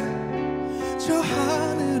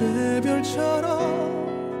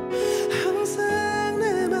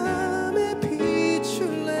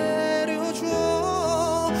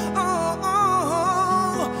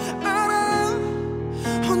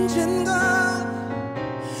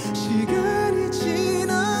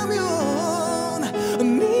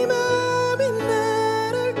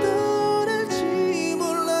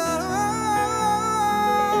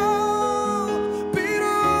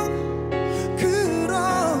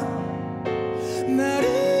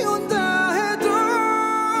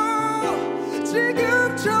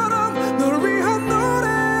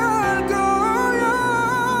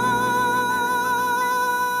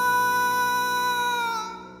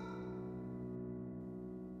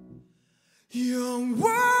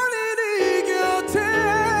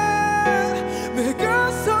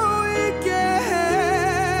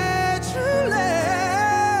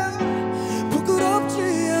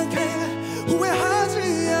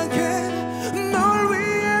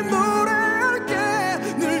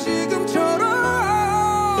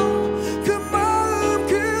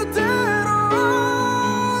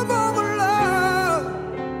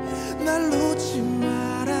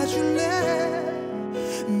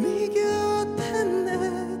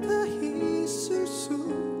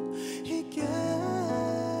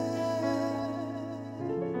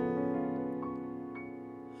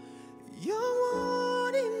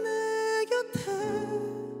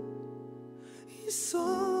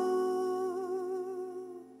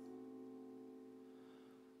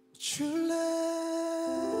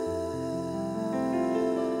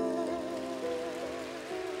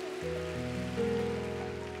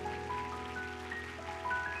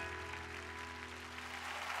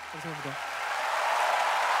감사합니다.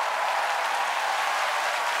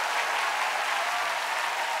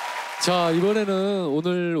 자, 이번에는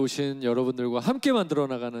오늘 오신 여러분들과 함께 만들어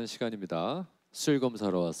나가는 시간입니다. 수질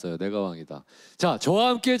검사로 왔어요. 내가 왕이다. 자, 저와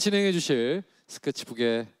함께 진행해 주실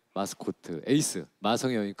스케치북의 마스코트 에이스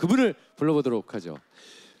마성의 여인, 그분을 불러보도록 하죠.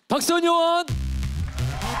 박선요원.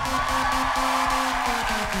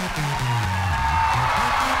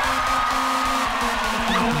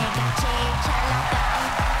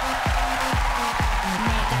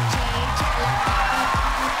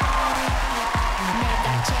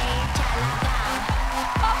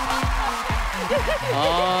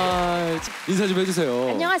 인사 좀 해주세요.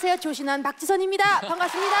 안녕하세요. 조신한 박지선입니다.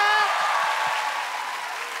 반갑습니다.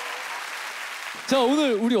 자,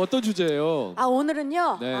 오늘 우리 어떤 주제예요?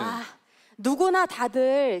 오늘은요. 네. 누구나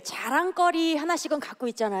다들 자랑거리 하나씩은 갖고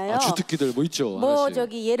있잖아요. 주특기들 뭐 있죠? 뭐 하나씩.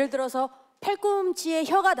 저기 예를 들어서 팔꿈치에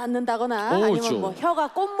혀가 닿는다거나 아니면 있죠. 뭐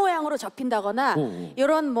혀가 꽃 모양으로 접힌다거나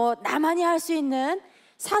이런 뭐 나만이 할 수 있는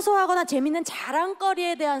사소하거나 재밌는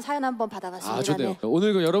자랑거리에 대한 사연 한번 받아봤습니다. 좋네요. 네.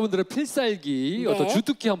 오늘 그 여러분들의 필살기, 네. 어떤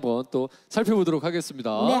주특기 한번 또 살펴보도록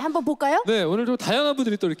하겠습니다. 네, 한번 볼까요? 네, 오늘 좀 다양한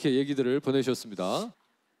분들이 또 이렇게 얘기들을 보내주셨습니다.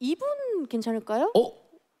 이분 괜찮을까요?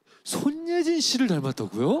 손예진 씨를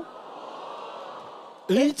닮았다고요?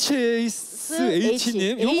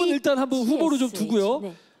 HSH님, 이분 일단 한번 후보로 좀 두고요.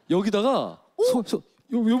 네. 여기다가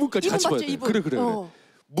요분까지 같이 봐야 맞죠, 돼요. 이분. 그래.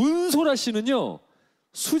 문소라 씨는요,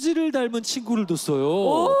 수지를 닮은 친구를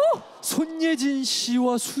뒀어요. 손예진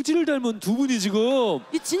씨와 수지를 닮은 두 분이 지금.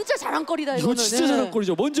 이 진짜 자랑거리다 이거 이거는. 진짜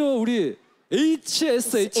자랑거리죠. 먼저 우리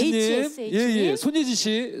HSH님, HSH 님. 예, 손예진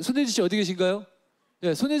씨 어디 계신가요?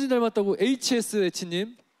 예, 손예진 닮았다고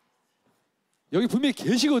HSH님 여기 분명히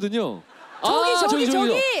계시거든요. 저기.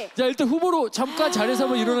 자, 일단 후보로 잠깐 자리에서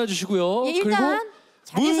한번 일어나 주시고요. 예, 일단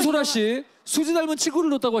그리고 문소라 씨, 수지 닮은 친구를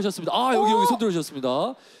뒀다고 하셨습니다. 여기 손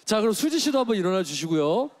들어주셨습니다. 자, 그럼 수지 씨도 한번 일어나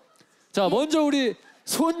주시고요. 자, 먼저 우리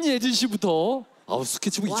손예진 씨부터.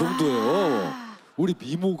 스케치북 이 정도예요. 우리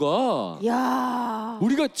미모가. 야.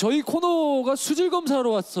 우리가 저희 코너가 수질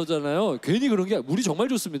검사로 왔었잖아요. 괜히 그런 게 우리 정말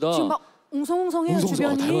좋습니다. 지금 막 웅성웅성해요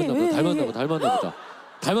주변이. 닮았나 보다.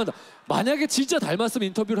 만약에 진짜 닮았으면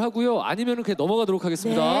인터뷰를 하고요. 아니면은 그냥 넘어가도록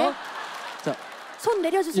하겠습니다. 네. 자, 손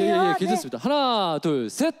내려주세요. 예, 괜찮습니다. 하나, 둘,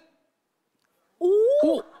 셋.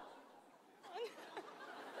 오.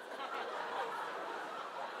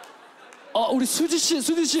 우리 수지 씨.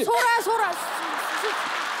 소라.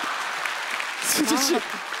 수지 씨.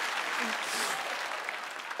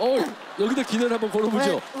 여기다 기대를 한번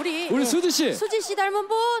걸어보죠. 우리 수지 씨. 수지 씨 닮은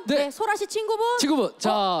분. 네. 소라 씨 친구분.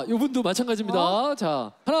 자, 요분도 마찬가지입니다.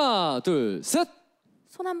 자, 하나, 둘, 셋.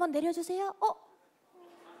 손 한번 내려주세요.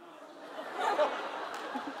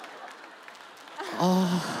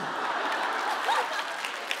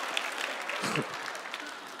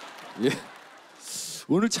 예.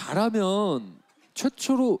 오늘 잘하면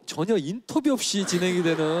최초로 전혀 인터뷰 없이 진행이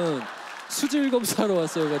되는 수질 검사로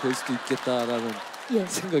왔어요가 될 수도 있겠다라는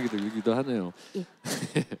생각이 들기도 하네요.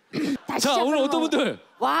 자, 오늘 어떤 분들?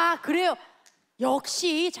 와, 그래요.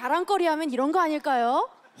 역시 자랑거리 하면 이런 거 아닐까요?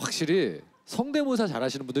 확실히 성대모사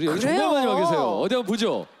잘하시는 분들이 여기 그래요. 정말 많이 와 계세요. 어디 한번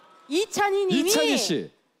보죠. 이찬희 님이. 이찬희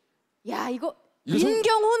씨. 야, 이거 이거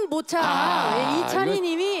민경훈 모차. 이찬희 이거-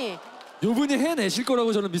 님이. 요분이 해내실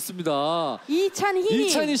거라고 저는 믿습니다.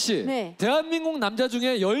 이찬희 씨. 네. 대한민국 남자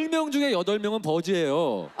중에 10명 중에 8명은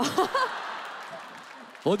버즈예요.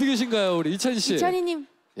 어디 계신가요, 우리 이찬희 씨? 이찬희 님.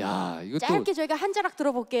 야, 이것도 짧게 저희가 한 자락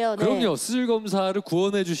들어볼게요. 네. 그럼요. 수질 검사를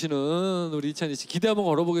구원해 주시는 우리 이찬희 씨 기대 한번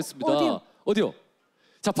걸어보겠습니다. 어디요?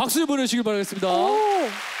 자, 박수 좀 보내주시길 바라겠습니다.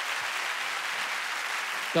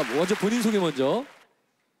 자, 먼저 본인 소개 먼저.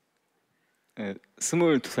 네,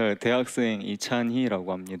 22살 대학생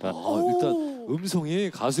이찬희라고 합니다. 일단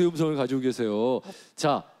음성이 가수의 음성을 가지고 계세요.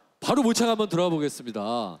 자, 바로 모창 한번 들어가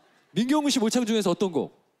보겠습니다. 민경훈 씨 모창 중에서 어떤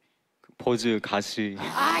곡? 버즈 가시.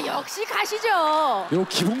 역시 가시죠. 요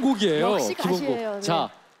기본곡이에요. 역시 가시예요. 네. 자,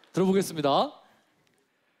 들어보겠습니다.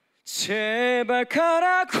 제발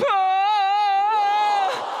가라고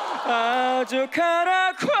아주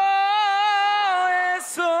가라고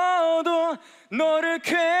했어도 너를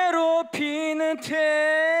괴롭히는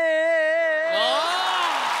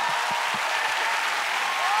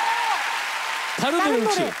다른 다른 노래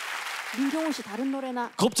혹시? 노래. 민경훈 씨 다른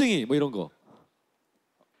노래나. 겁쟁이 뭐 이런 거.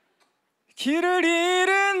 길을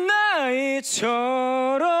잃은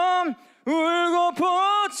나이처럼 울고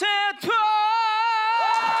보채도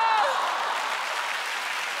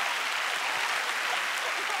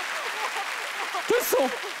됐어.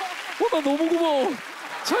 나 너무 고마워.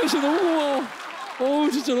 차희 씨 너무 고마워.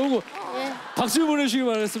 진짜 너무 고마워. 박수 보내주시기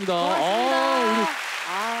바라겠습니다. 고맙습니다.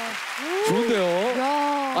 좋은데요.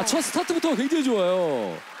 야. 아, 첫 스타트부터 굉장히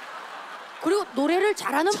좋아요. 그리고 노래를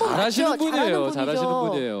잘하는 분 잘하시는 맞죠? 분이에요. 잘하는 잘하시는 분이죠.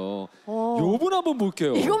 분이에요. 요분 한번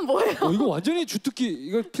볼게요. 이건 뭐예요? 이거 완전히 주특기,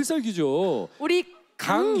 이거 필살기죠. 우리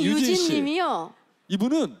강유진 씨. 강유진님이요.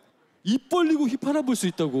 이분은 입 벌리고 휘파람 불 수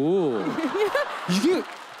있다고. 이게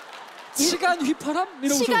시간 휘파람?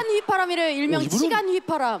 이러면서 시간 휘파람이래요. 일명 이분은 시간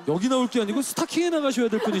휘파람. 여기 나올 게 아니고 스타킹에 나가셔야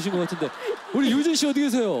될 분이신 것 같은데. 우리 유진 씨 어디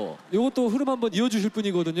계세요? 이것도 흐름 한번 이어주실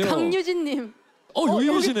분이거든요. 강유진님. 여기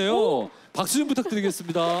여기- 계시네요. 박수 좀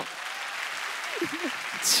부탁드리겠습니다.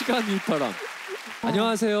 시간 휘파람.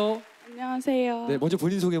 안녕하세요. 안녕하세요. 네, 먼저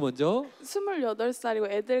본인 소개 먼저.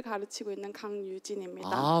 28살이고 애들 가르치고 있는 강유진입니다.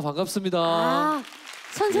 아, 반갑습니다. 아,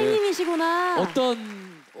 선생님이시구나.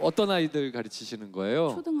 어떤 아이들 가르치시는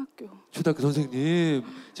거예요? 초등학교. 선생님.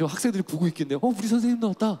 지금 학생들이 보고 있겠네요. 우리 선생님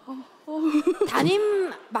나왔다.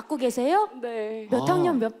 담임 맡고 계세요? 네. 몇 아.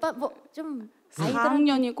 학년 몇 반 뭐 좀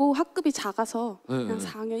 4학년이고 학급이 작아서 네, 그냥 네.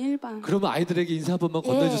 4학년 1반. 그러면 아이들에게 인사 한 번만 예.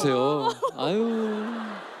 건네주세요. 아유,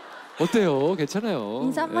 어때요? 괜찮아요.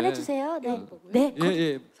 인사 한번 예. 해주세요. 네. 네. 예,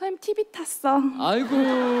 예. 선생님 TV 탔어. 아이고,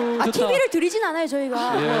 아, 좋다. TV를 드리진 않아요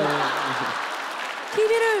저희가. 예.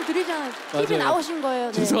 TV를 드리지 않아요. TV 맞아요. 나오신 거예요.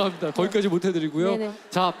 네. 죄송합니다. 거기까지 못 해드리고요. 네네.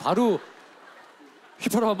 자, 바로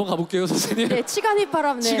휘파람 한번 가볼게요, 선생님. 네, 치간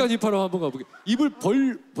휘파람. 네. 시간 휘파람 한번 가볼게요. 입을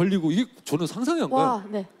벌리고 이게 저는 상상이 안 가요. 와,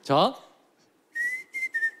 네. 자.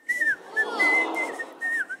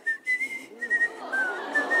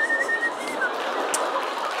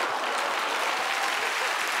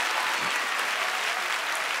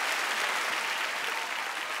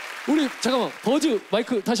 우리 잠깐만 버즈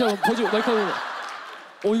마이크 다시 한번 버즈 마이크 한번.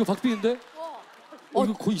 이거 박빙인데?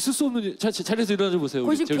 이거 거의 있을 수 없는 일. 자, 자리에서 일어나 보세요. 거의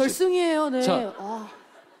우리 지금 재우 씨. 결승이에요. 네. 자. 아.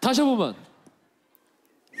 다시 한 번만.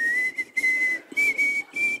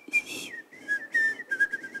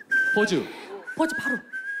 버즈. 버즈 바로.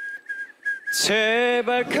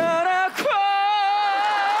 제발 가라고.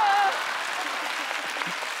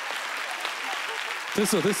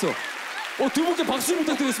 됐어. 두 분께 박수 좀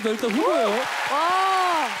부탁드리겠습니다. 일단 후보예요.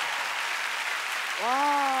 와.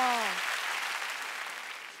 와.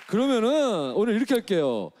 그러면은 오늘 이렇게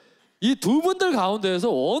할게요. 이 두 분들 가운데에서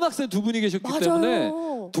워낙 센 두 분이 계셨기 맞아요. 때문에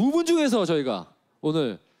두 분 중에서 저희가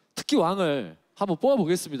오늘 특기 왕을 한번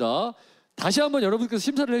뽑아보겠습니다. 다시 한번 여러분께서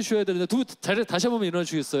심사를 해주셔야 되는데 두 분 자리에 다시 한번 일어나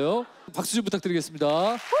주시겠어요? 박수 좀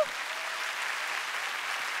부탁드리겠습니다.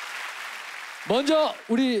 먼저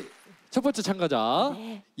우리 첫 번째 참가자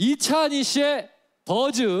네. 이찬희 씨의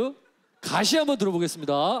버즈 가시 한번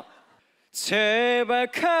들어보겠습니다.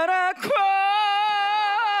 제발 가라고.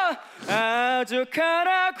 아주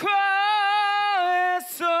가라고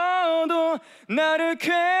했어도 나를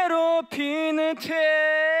괴롭히는 테.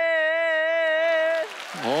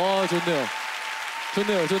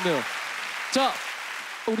 좋네요. 자,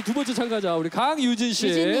 우리 두 번째 참가자 우리 강유진 씨.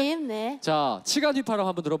 유진님, 네. 자, 치간 휘파람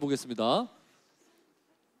한번 들어보겠습니다.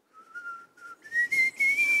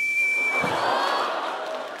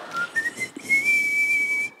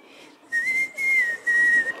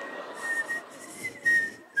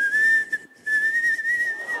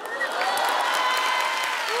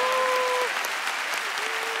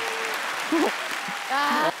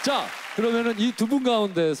 자, 그러면은 이 두 분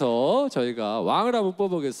가운데서 저희가 왕을 한번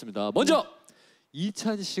뽑아보겠습니다. 먼저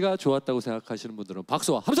이찬 씨가 좋았다고 생각하시는 분들은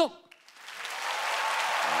박수와 함성.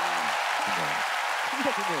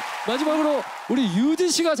 좋네요. 마지막으로 우리 유진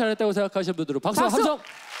씨가 잘했다고 생각하시는 분들은 박수와 박수! 함성.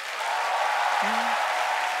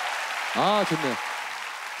 좋네요.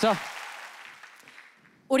 자,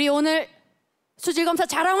 우리 오늘 수질 검사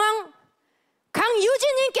자랑왕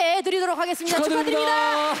강유진님께 드리도록 하겠습니다.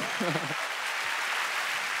 축하드립니다.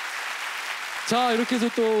 자, 이렇게 해서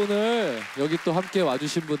또 오늘 여기 또 함께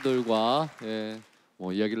와주신 분들과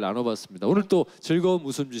이야기를 나눠봤습니다. 오늘 또 즐거운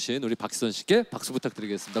웃음 주신 우리 박지선 씨께 박수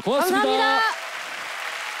부탁드리겠습니다. 고맙습니다. 감사합니다.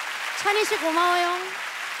 찬희 씨 고마워요.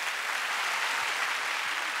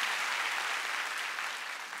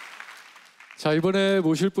 자, 이번에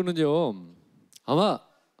모실 분은요. 아마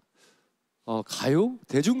가요?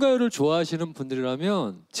 대중가요를 좋아하시는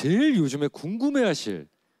분들이라면 제일 요즘에 궁금해하실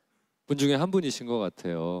분 중에 한 분이신 것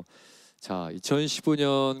같아요. 자,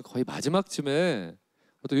 2015년 거의 마지막쯤에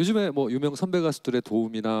또 요즘에 뭐 유명 선배 가수들의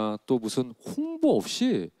도움이나 또 무슨 홍보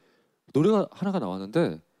없이 노래가 하나가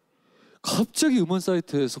나왔는데 갑자기 음원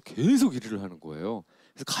사이트에서 계속 1위를 하는 거예요.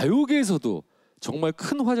 그래서 가요계에서도 정말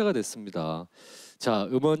큰 화제가 됐습니다. 자,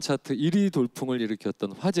 음원 차트 1위 돌풍을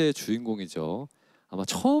일으켰던 화제의 주인공이죠. 아마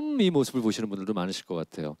처음 이 모습을 보시는 분들도 많으실 것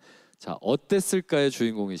같아요. 자, 어땠을까의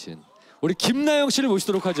주인공이신 우리 김나영 씨를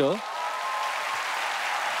모시도록 하죠.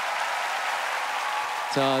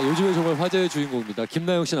 자, 요즘에 정말 화제의 주인공입니다.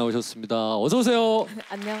 김나영 씨 나오셨습니다. 어서 오세요.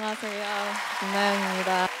 안녕하세요.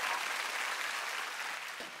 김나영입니다.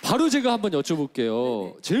 바로 제가 한번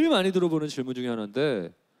여쭤볼게요. 제일 많이 들어보는 질문 중에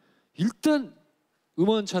하나인데 일단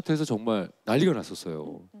음원 차트에서 정말 난리가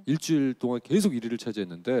났었어요. 일주일 동안 계속 1위를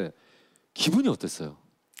차지했는데 기분이 어땠어요?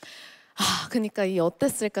 그러니까 이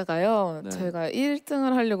어땠을까가요. 네. 저희가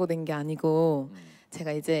 1등을 하려고 낸 게 아니고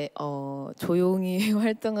제가 이제 조용히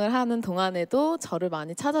활동을 하는 동안에도 저를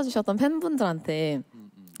많이 찾아주셨던 팬분들한테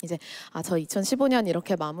이제 저 2015년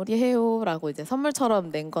이렇게 마무리해요라고 이제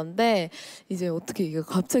선물처럼 낸 건데 이제 어떻게 이게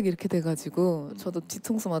갑자기 이렇게 돼가지고 저도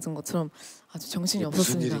뒤통수 맞은 것처럼 아주 정신이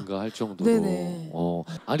없었습니다. 무슨 일인가 할 정도로. 네네.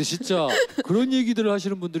 아니 진짜 그런 얘기들을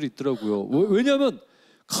하시는 분들이 있더라고요. 왜냐하면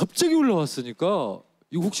갑자기 올라왔으니까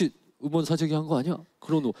이거 혹시 음원 사재기 한 거 아니야?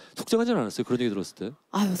 그런 속상하진 않았어요? 그런 얘기 들었을 때?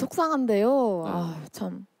 속상한데요. 네.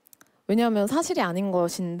 참. 왜냐하면 사실이 아닌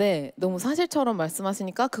것인데 너무 사실처럼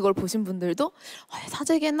말씀하시니까 그걸 보신 분들도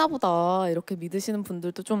사재기 했나 보다 이렇게 믿으시는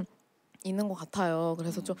분들도 좀 있는 것 같아요.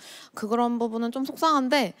 그래서 좀 그런 부분은 좀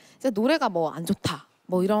속상한데 이제 노래가 뭐 안 좋다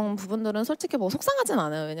뭐 이런 부분들은 솔직히 뭐 속상하진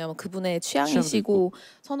않아요. 왜냐하면 그분의 취향이시고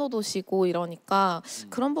선호도시고 이러니까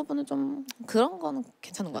그런 부분은 좀 그런 거는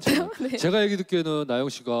괜찮은 것 같아요. 네. 제가 얘기 듣기에는 나영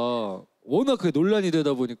씨가 워낙 그게 논란이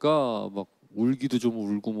되다 보니까 막 울기도 좀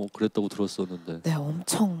울고 뭐 그랬다고 들었었는데. 네,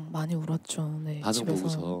 엄청 많이 울었죠. 네, 반응 집에서.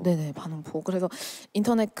 보고서. 네네, 반응 보고. 그래서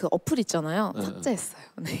인터넷 그 어플 있잖아요. 네. 삭제했어요.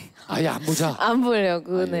 네. 아예 안 보자. 안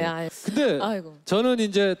보려고. 아예. 네. 근데 아이고. 저는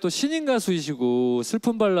이제 또 신인 가수이시고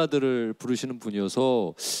슬픈 발라드를 부르시는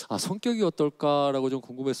분이어서 성격이 어떨까라고 좀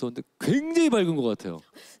궁금했었는데 굉장히 밝은 것 같아요.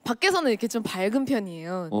 밖에서는 이렇게 좀 밝은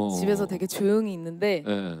편이에요. 집에서 되게 조용히 있는데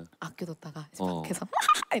네. 아껴뒀다가 이제 밖에서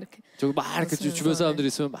이렇게. 저기 막 이렇게 주변 사람들이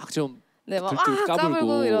있으면 막 좀. 네, 막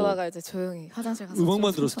까불고 이러다가 이제 조용히 화장실 가서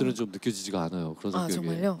음악만 들었을 때는 좀 느껴지지가 않아요. 그런 성격이.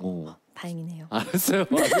 정말요? 다행이네요. 알았어요.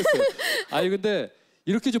 아니 근데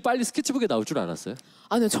이렇게 좀 빨리 스케치북에 나올 줄 알았어요?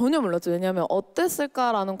 아니요, 전혀 몰랐죠. 왜냐하면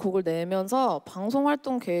어땠을까라는 곡을 내면서 방송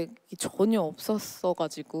활동 계획이 전혀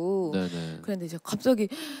없었어가지고. 네네. 그런데 이제 갑자기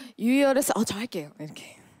유희열의 저 할게요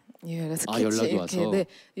이렇게. 유희열의 스케치 연락이 이렇게. 와서? 네,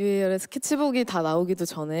 유희열의 스케치북이 다 나오기도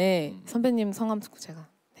전에 선배님 성함 듣고 제가.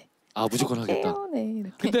 무조건 하겠다. 네,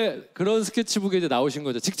 이렇게. 근데 그런 스케치북에 이제 나오신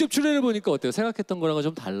거죠. 직접 출연해 보니까 어때요? 생각했던 거랑은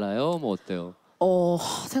좀 달라요? 뭐 어때요?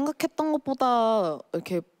 생각했던 것보다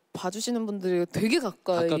이렇게 봐주시는 분들이 되게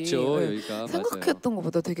가까이. 가깝죠, 네, 여기가. 생각했던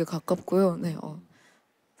것보다 되게 가깝고요. 네,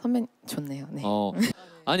 선배님 좋네요. 네.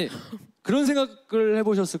 아니 그런 생각을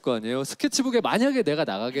해보셨을 거 아니에요? 스케치북에 만약에 내가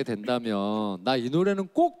나가게 된다면 나 이 노래는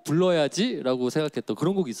꼭 불러야지라고 생각했던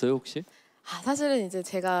그런 곡 있어요 혹시? 사실은 이제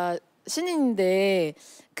제가 신인인데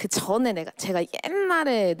그 전에 제가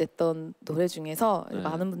옛날에 냈던 노래 중에서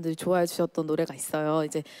많은 분들이 좋아해 주셨던 노래가 있어요.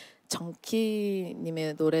 이제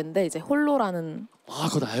정키님의 노래인데 이제 홀로라는.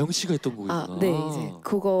 그거 나영 씨가 했던 곡이구나. 네, 이제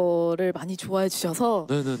그거를 많이 좋아해 주셔서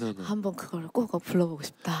네네네. 한번 그걸 꼭 불러보고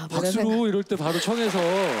싶다. 박수로 이럴 때 바로 청해서.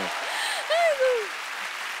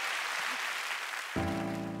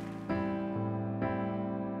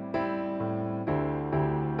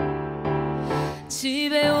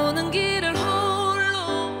 집에 오는 길을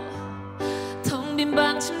홀로 텅 빈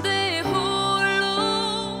방 침대에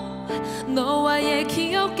홀로 너와의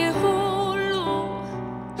기억에 홀로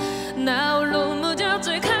나 홀로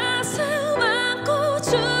무뎌질 가슴 안고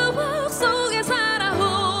추억 속에 살아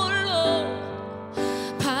홀로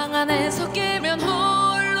방 안에서 깨면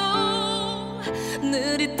홀로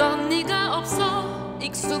늘 있던 네가 없어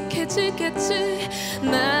익숙해지겠지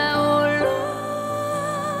나 홀로.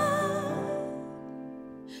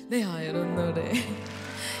 네, 이런 노래.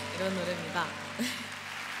 이런 노래입니다.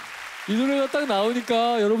 이 노래가 딱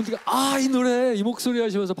나오니까 여러분들이 이 노래 이 목소리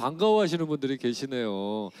하시면서 반가워하시는 분들이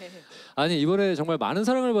계시네요. 아니 이번에 정말 많은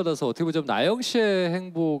사랑을 받아서 어떻게 보자면 나영 씨의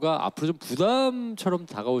행보가 앞으로 좀 부담처럼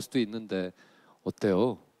다가올 수도 있는데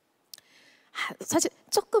어때요? 사실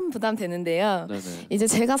조금 부담되는데요. 네네. 이제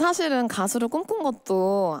제가 사실은 가수를 꿈꾼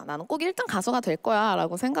것도 나는 꼭 1등 가수가 될 거야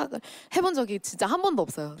라고 생각을 해본 적이 진짜 한 번도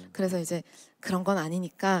없어요. 그래서 이제 그런 건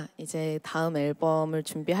아니니까 이제 다음 앨범을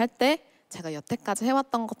준비할 때 제가 여태까지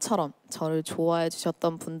해왔던 것처럼 저를 좋아해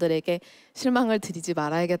주셨던 분들에게 실망을 드리지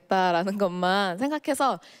말아야겠다라는 것만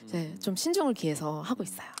생각해서 이제 좀 신중을 기해서 하고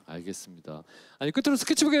있어요. 알겠습니다. 아니 끝으로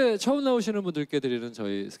스케치북에 처음 나오시는 분들께 드리는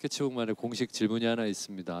저희 스케치북만의 공식 질문이 하나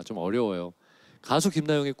있습니다. 좀 어려워요. 가수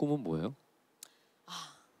김나영의 꿈은 뭐예요?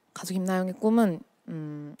 가수 김나영의 꿈은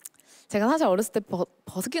제가 사실 어렸을 때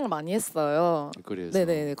버스킹을 많이 했어요. 거리에서.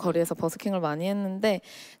 네네, 거리에서 버스킹을 많이 했는데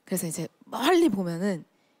그래서 이제 멀리 보면은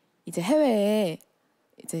이제 해외에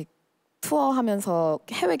이제 투어하면서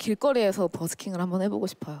해외 길거리에서 버스킹을 한번 해보고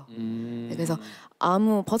싶어요. 네, 그래서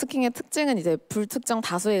버스킹의 특징은 이제 불특정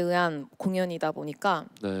다수에 의한 공연이다 보니까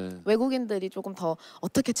네. 외국인들이 조금 더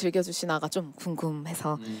어떻게 즐겨주시나가 좀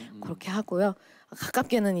궁금해서 그렇게 하고요.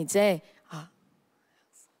 가깝게는 이제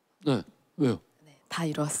네, 왜요? 네, 다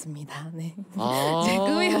이루었습니다. 네. 아 제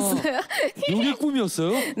꿈이었어요. 이게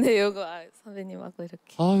꿈이었어요? 네, 요거 선배님하고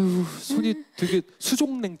이렇게. 아유 손이 되게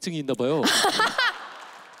수족냉증이 있나 봐요.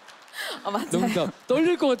 맞아요. 농담.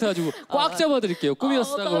 떨릴 것 같아가지고 꽉 잡아드릴게요.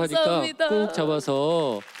 꿈이었다고 하니까 감사합니다. 꼭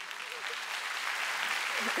잡아서.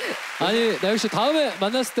 아니 나영 씨 다음에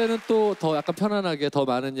만났을 때는 또 더 약간 편안하게 더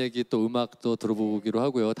많은 얘기 또 음악도 들어보기로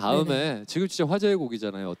하고요. 다음에 지금 진짜 화제의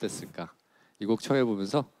곡이잖아요. 어땠을까? 이 곡 청해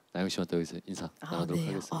보면서 나영 씨와 또 여기서 인사 나누도록 네.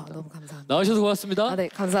 하겠습니다. 너무 감사합니다. 나와주셔서 고맙습니다. 네,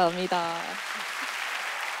 감사합니다.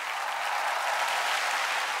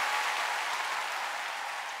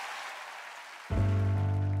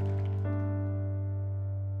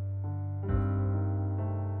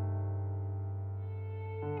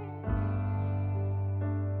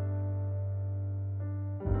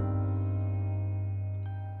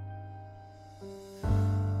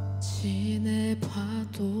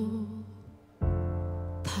 지내봐도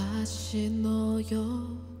다시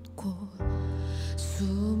너였고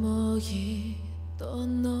숨어있던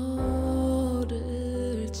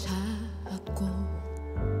너를 찾고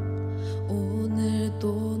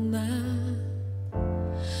오늘도 난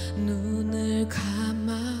눈을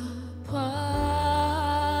감아봐도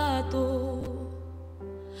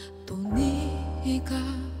또 네가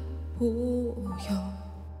보여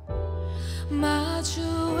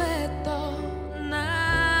마주했던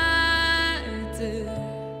날들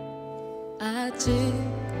아직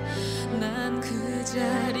난 그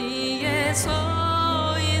자리에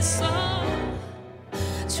서 있어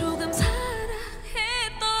조금 사랑했더라면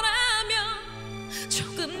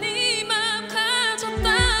조금 네 맘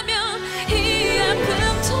가졌다면 이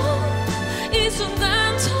아픔도 이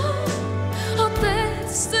순간도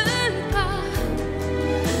어땠을까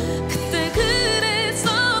그때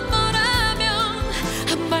그랬었더라면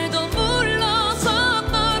한 발 더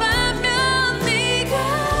물러섰더라면 네가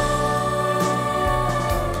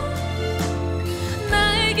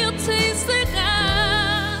나의 곁에 있을까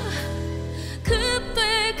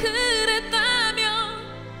그때 그랬다면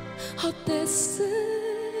어땠을까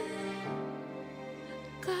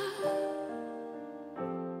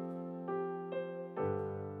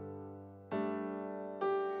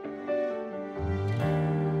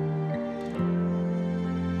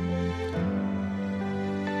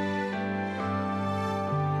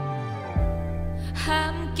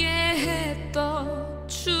함께했던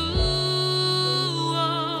추억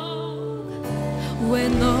왜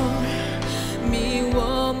널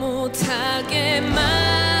미워 못하게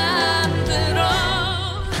만들어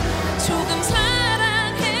조금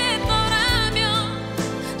사랑했더라면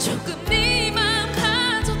조금 네 맘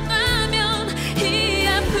가졌다면 이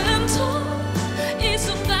아픔도 이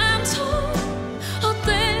순간도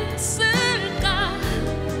어땠을까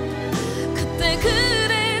그때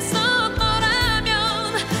그랬었더라면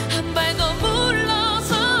한 발 더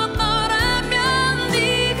물러섰더라면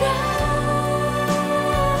네가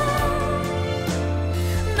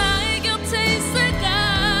나의 곁에 있을까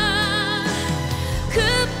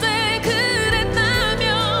그때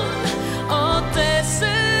그랬다면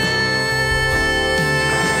어땠을까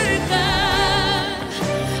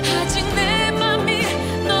아직 내 맘이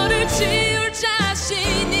너를 지울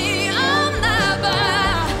자신이 없나 봐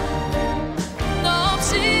너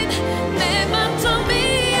없인 내 맘도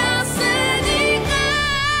비었으니까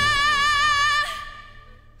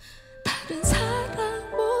다른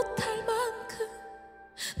사랑 못할 만큼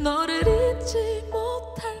너를 잊지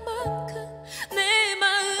못할 만큼 내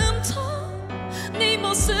마음도 네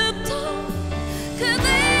모습도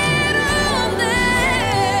그대로인데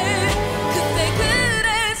그때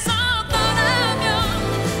그랬었더라면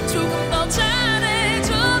조금 더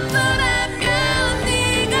잘해줬더라면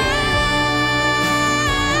네가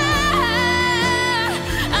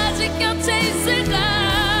아직 곁에 있을까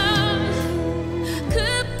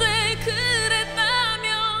그때 그랬다면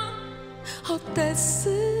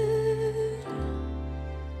어땠을까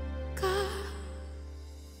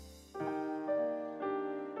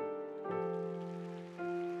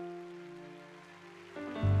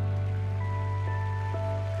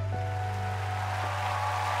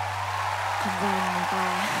감사합니다.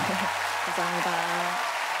 감사합니다.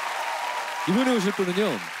 이번에 오실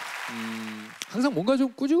분은요. 항상 뭔가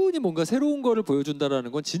좀 꾸준히 뭔가 새로운 거를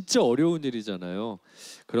보여준다라는 건 진짜 어려운 일이잖아요.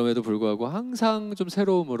 그럼에도 불구하고 항상 좀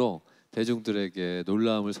새로움으로 대중들에게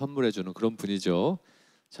놀라움을 선물해주는 그런 분이죠.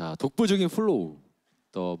 자, 독보적인 플로우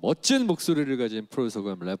또 멋진 목소리를 가진 프로듀서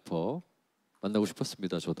겸 래퍼 만나고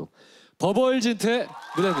싶었습니다. 저도 버벌진트의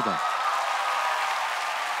무대입니다.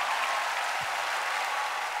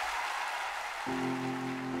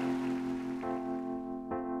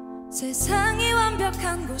 세상이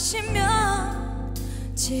완벽한 곳이면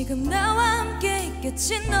지금 나와 함께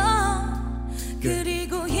있겠지 너.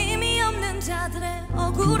 그리고 힘이 없는 자들의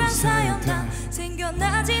억울한 사연 다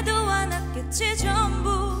생겨나지도 않았겠지 전부.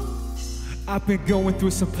 I've been going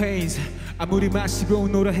through some pains. 아무리 마시고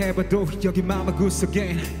노래해봐도 여기 맘의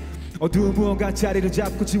구석엔 어두운 무언가 자리를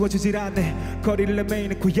잡고 지워지질 않네. 거리를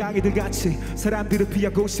내매이는 고양이들 같이 사람들을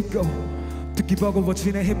피하고 싶고 듣기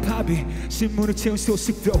버거워지는 힙합이 신문을 채운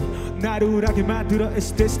소식도 나를 우울하게 만들어.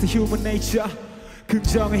 It's this the human nature.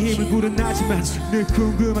 긍정의 힘을 불어나지만 늘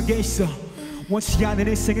궁금한 게 있어. 원치 않는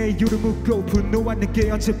일생의 이유를 묻고 분노하는 게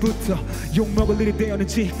언제부터 욕먹을 일이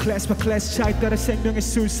되었는지 클래스 바 클래스 차에 따라 생명의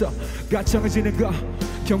순서가 정해지는 거.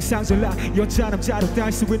 경상전라 여자 남자로 딸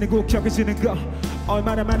수 있는 곡 격해지는 거.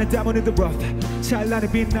 얼마나 많은 담은 in the rough 찬란히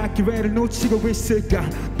빛날 기회를 놓치고 있을까.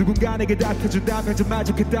 누군가 내게 닥쳐준다면 좀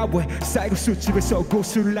만족했다. 왜 쌓이고 술집에서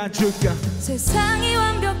고수를 안 줄까. 세상이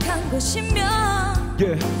완벽한 곳이면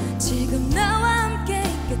지금 나와 함께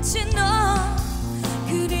있겠지 너.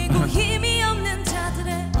 그리고 힘이 없는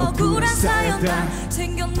자들의 억울한 사연 다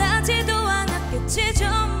생겨나지도 않았겠지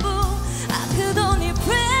전부. I could only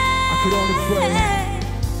pray. I could only pray.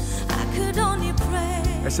 I could only pray.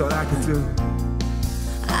 That's all I could do.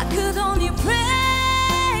 I could only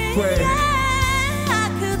pray. Pray. Yeah. I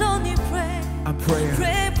could only pray. I'm praying.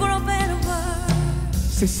 Pray for a better world.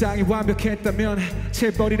 세상이 완벽했다면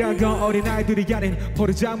재벌이란 건 어린아이들이 아닌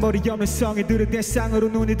버르장머리 없는 성인들의 대상으로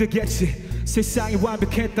눈이 뜨겠지. 세상이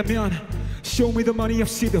완벽했다면 Show me the money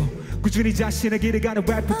없이도 꾸준히 자신의 길을 가는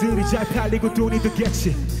래퍼들이 잘 팔리고 돈이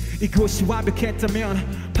되겠지. 이곳이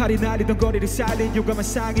완벽했다면 팔이 날리던 거리를 살린 요감한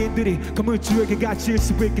상인들이 건물주에게 가질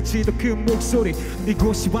수 있겠지 더 큰 목소리.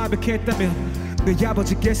 이곳이 완벽했다면 내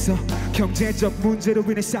아버지께서 경제적 문제로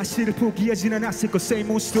인해 사실을 포기하진 않았을 것. Same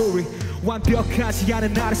old story. 완벽하지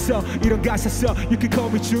않은 나라서 이런 가사 써. You can call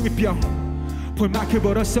me 중2병. 볼만큼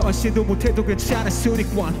벌어서 얼씬도 못해도 괜찮은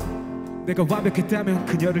수익원. 내가 완벽했다면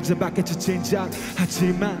그녀를 잡았겠지 진작.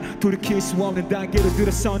 하지만 돌이킬 수 없는 단계로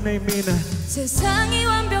들어서 내 미는 세상이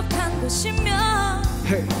완벽한 곳이면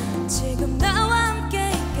지금 나와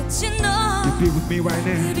함께 있겠지 너. You be with me right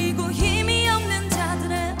now. 그리고 힘이 없는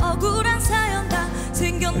자들의 억울한 사연 다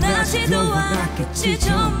생겨나지도 않았겠지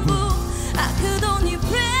전부. I could only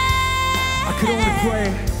pray. I could only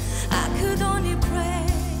pray. I could only pray.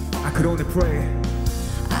 I could only pray.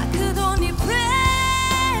 I could only pray.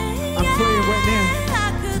 I'm praying right now.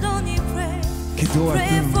 I could only pray. 기도할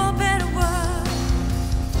Pray 뿐. for a better world.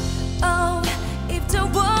 Oh, if the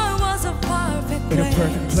world was a perfect In a place.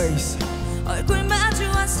 perfect place. 얼굴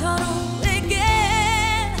마주한 서로에게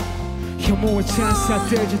혐오의 찬사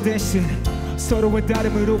떼지 대신 서로의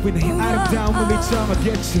다름으로 인해 아름다움을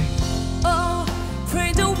인정하겠지. Oh,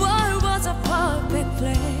 pray the world was a perfect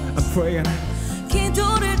place. I'm praying.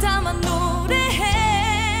 기도를 담아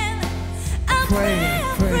노래해. I pray,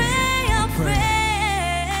 I pray, I pray.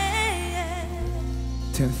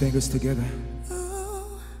 10 fingers together.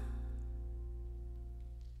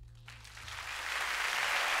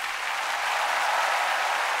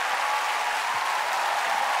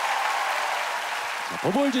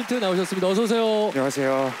 버벌진트 나오셨습니다. 어서 오세요.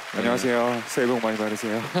 안녕하세요. 안녕하세요. 새해 복 많이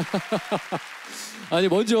받으세요. 아니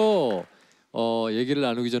먼저 얘기를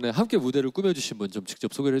나누기 전에 함께 무대를 꾸며주신 분 좀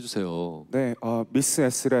직접 소개를 해주세요. 네, 미스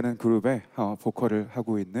S라는 그룹의 보컬을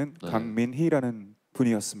하고 있는 강민희라는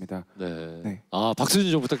분이었습니다. 네. 네. 아 박수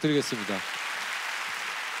좀 부탁드리겠습니다.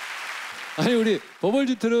 아니 우리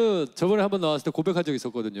버벌진트는 저번에 한번 나왔을 때 고백한 적이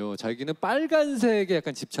있었거든요. 자기는 빨간색에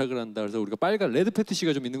약간 집착을 한다. 그래서 우리가 빨간 레드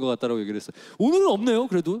패티시가 좀 있는 것 같다라고 얘기를 했어요. 오늘은 없네요.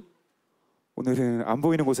 그래도 오늘은 안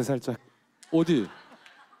보이는 곳에 살짝 어디?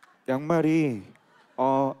 양말이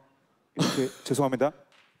이렇게 죄송합니다.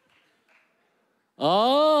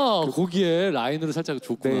 아 거기에 라인으로 살짝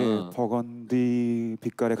줬구나. 네, 버건디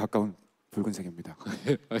빛깔에 가까운 붉은색입니다.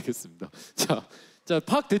 알겠습니다. 자,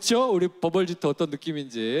 파악 됐죠? 우리 버벌진트 어떤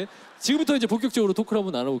느낌인지. 지금부터 이제 본격적으로 토크를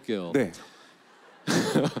한번 나눠볼게요. 네.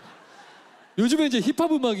 요즘에 이제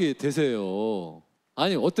힙합 음악이 대세예요.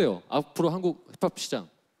 아니 어때요? 앞으로 한국 힙합 시장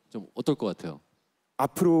좀 어떨 것 같아요?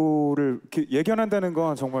 앞으로를 이렇게 예견한다는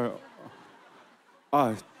건 정말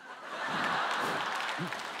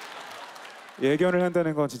예견을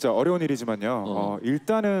한다는 건 진짜 어려운 일이지만요.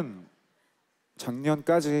 일단은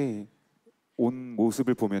작년까지 온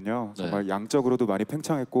모습을 보면요, 정말 양적으로도 많이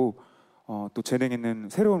팽창했고 또 재능 있는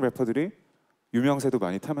새로운 래퍼들이 유명세도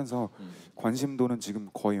많이 타면서 관심도는 지금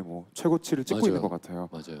거의 뭐 최고치를 찍고 맞아요. 있는 것 같아요.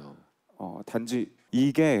 맞아요. 단지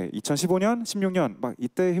이게 2015년, 16년 막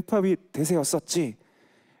이때 힙합이 대세였었지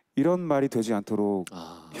이런 말이 되지 않도록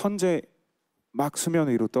현재 막 수면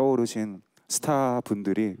위로 떠오르신 스타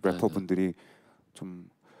분들이 래퍼 분들이 좀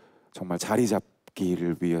정말 자리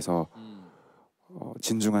잡기를 위해서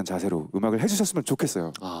진중한 자세로 음악을 해주셨으면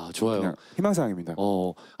좋겠어요. 아 좋아요. 그냥 희망사항입니다.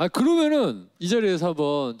 그러면은 이 자리에서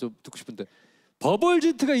한번 좀 듣고 싶은데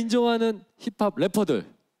버벌진트가 인정하는 힙합 래퍼들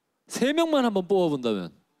 3명만 한번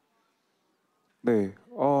뽑아본다면. 네,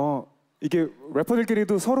 이게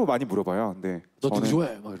래퍼들끼리도 서로 많이 물어봐요. 근데 너 누구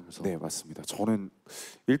좋아해? 막 이러면서. 네 맞습니다. 저는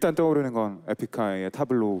일단 떠오르는 건 에픽하이의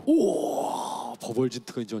타블로. 오,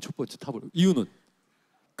 버벌진트가 인정한 첫 번째 타블로. 이유는?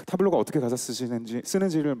 그 타블로가 어떻게 가사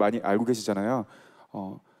쓰는지를 많이 알고 계시잖아요.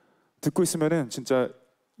 듣고 있으면은 진짜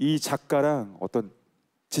이 작가랑 어떤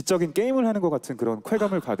지적인 게임을 하는 것 같은 그런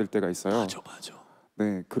쾌감을 받을 때가 있어요. 맞아.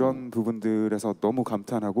 네, 그런 부분들에서 너무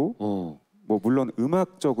감탄하고 뭐 물론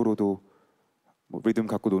음악적으로도 뭐 리듬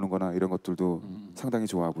갖고 노는거나 이런 것들도 상당히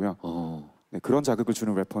좋아하고요. 네, 그런 자극을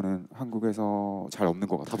주는 래퍼는 한국에서 잘 없는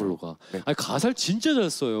것 같아요. 타블로가. 네. 아니 가사를 진짜 잘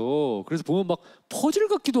써요. 그래서 보면 막 퍼즐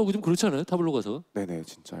같기도 하고 좀 그렇지 않아요? 타블로 가서. 네네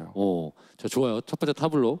진짜요. 자 좋아요. 첫 번째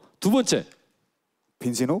타블로. 두 번째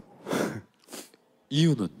빈지노.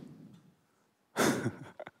 이유는?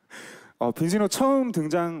 빈지노 처음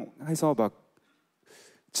등장해서 막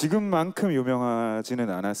지금만큼 유명하지는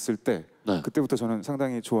않았을 때 그때부터 저는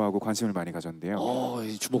상당히 좋아하고 관심을 많이 가졌는데요.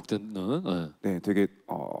 주목되는. 네, 되게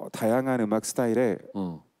다양한 음악 스타일에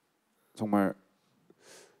정말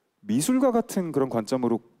미술가 같은 그런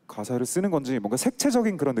관점으로 가사를 쓰는 건지 뭔가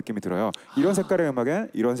색채적인 그런 느낌이 들어요. 이런 색깔의 음악에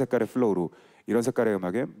이런 색깔의 플로우로, 이런 색깔의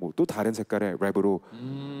음악에 뭐 또 다른 색깔의 랩으로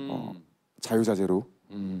자유자재로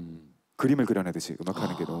그림을 그려내듯이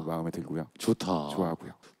음악하는 게 너무 마음에 들고요. 좋다.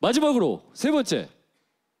 좋아하고요. 마지막으로 세 번째.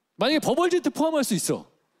 만약에 버벌진트 포함할 수 있어.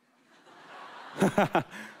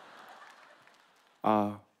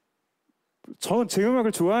 전 제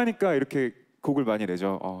음악을 좋아하니까 이렇게 곡을 많이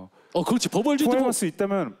내죠. 그렇지. 버벌진트 포함할 수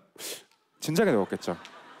있다면 진작에 넣었겠죠.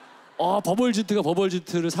 버벌진트가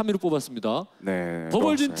버벌진트를 3위로 뽑았습니다. 네.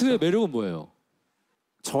 버벌진트의 매력은 뭐예요?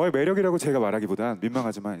 저의 매력이라고 제가 말하기보단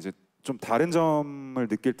민망하지만 이제 좀 다른 점을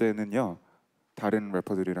느낄 때는요. 다른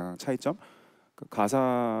래퍼들이랑 차이점. 그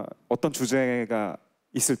가사 어떤 주제가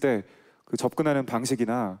있을 때 그 접근하는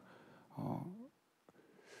방식이나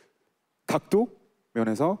각도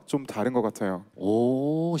면에서 좀 다른 것 같아요.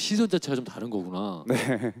 시선 자체가 좀 다른 거구나.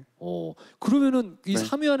 네. 그러면은 이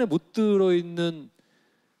 3위 안에 못 들어 있는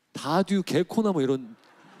다듀, 개코나 뭐 이런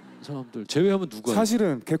사람들 제외하면 누가?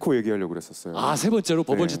 사실은 개코 얘기하려고 그랬었어요. 세 번째로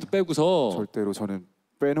버벌진트 빼고서. 절대로 저는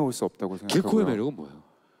빼놓을 수 없다고 생각하고요. 개코의 매력은 뭐예요?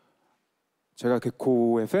 제가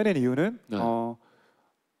개코의 팬인 이유는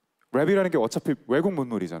랩이라는 게 어차피 외국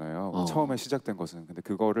문물이잖아요. 처음에 시작된 것은. 근데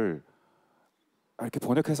그거를 이렇게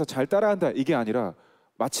번역해서 잘 따라한다 이게 아니라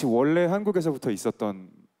마치 원래 한국에서부터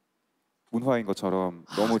있었던 문화인 것처럼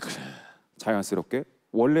너무 자연스럽게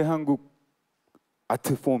원래 한국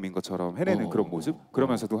아트 폼인 것처럼 해내는 그런 모습.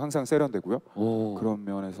 그러면서도 항상 세련되고요. 그런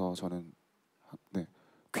면에서 저는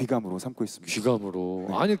귀감으로 삼고 있습니다. 귀감으로.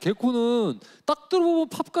 아니 개코는 딱 들어보면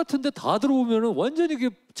팝 같은데 다 들어보면은 완전히 이게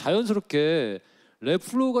자연스럽게 랩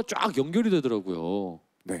플로우가 쫙 연결이 되더라고요.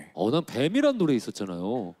 네. 난 뱀이란 노래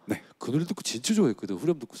있었잖아요. 네. 그 노래 듣고 진짜 좋아했거든.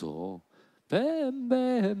 후렴 듣고서 뱀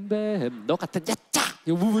너 같은 야짜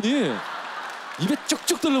이 부분이 입에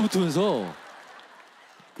쪽쪽 달라붙으면서.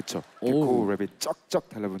 그쵸. 개코 랩이 쩍쩍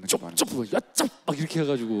달라붙는 게 많아요. 쪽쪽 야짜 막 이렇게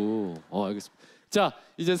해가지고. 알겠습니다. 자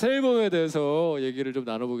이제 새 앨범에 대해서 얘기를 좀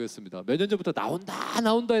나눠보겠습니다. 몇 년 전부터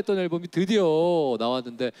나온다 했던 앨범이 드디어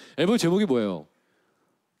나왔는데 앨범 제목이 뭐예요?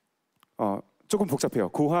 조금 복잡해요.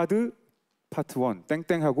 고하드 파트 1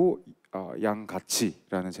 땡땡하고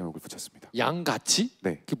양가치라는 제목을 붙였습니다. 양가치?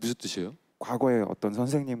 네. 그게 무슨 뜻이에요? 과거에 어떤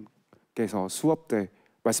선생님께서 수업 때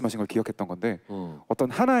말씀하신 걸 기억했던 건데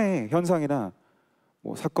어떤 하나의 현상이나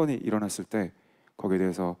뭐 사건이 일어났을 때 거기에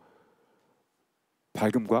대해서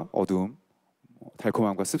밝음과 어두움,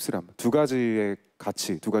 달콤함과 씁쓸함 두 가지의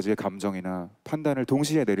가치, 두 가지의 감정이나 판단을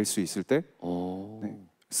동시에 내릴 수 있을 때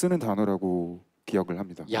쓰는 단어라고 기억을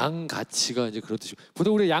합니다. 양가치가 이제 그런 뜻이고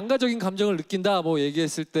보통 우리 양가적인 감정을 느낀다 뭐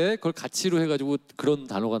얘기했을 때 그걸 가치로 해가지고 그런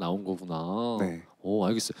단어가 나온 거구나. 네.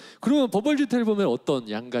 알겠어요. 그러면 버벌진트 앨범에 어떤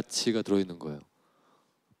양가치가 들어있는 거예요?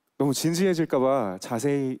 너무 진지해질까봐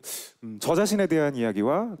자세히 저 자신에 대한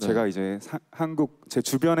이야기와 제가 이제 한국 제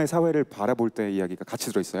주변의 사회를 바라볼 때 이야기가 같이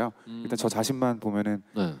들어있어요. 일단 저 자신만 보면은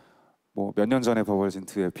뭐 몇 년 전의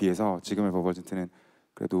버벌진트에 비해서 지금의 버벌진트는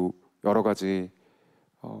그래도 여러 가지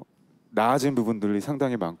나아진 부분들이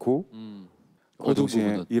상당히 많고 동시에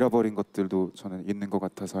부분은? 잃어버린 것들도 저는 있는 것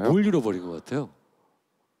같아서요. 뭘 잃어버린 것 같아요?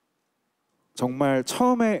 정말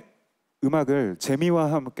처음에 음악을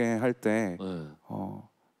재미와 함께 할 때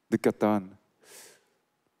느꼈던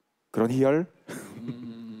그런 희열?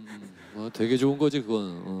 되게 좋은 거지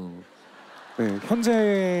그건. 네,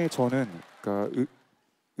 현재 저는 그러니까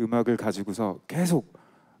음악을 가지고서 계속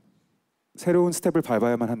새로운 스텝을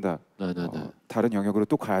밟아야만 한다. 다른 영역으로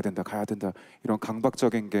또 가야 된다 이런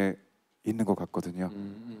강박적인 게 있는 것 같거든요.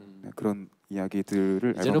 네, 그런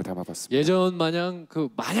이야기들을 앨범에 담아봤습니다. 예전 마냥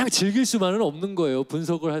마냥 즐길 수만은 없는 거예요.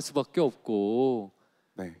 분석을 할 수밖에 없고.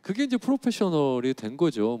 네. 그게 이제 프로페셔널이 된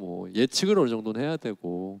거죠. 뭐 예측을 어느 정도는 해야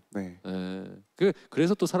되고. 네.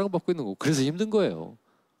 그래서 또 사랑받고 있는 거고. 그래서 힘든 거예요.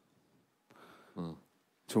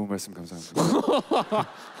 좋은 말씀 감사합니다.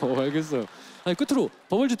 알겠어요. 아니 끝으로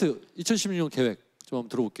버벌지트 2016년 계획 좀 한번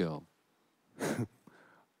들어볼게요.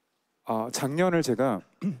 작년을 제가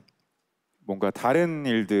뭔가 다른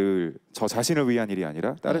일들, 저 자신을 위한 일이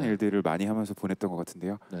아니라 다른 일들을 많이 하면서 보냈던 것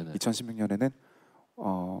같은데요. 2016년에는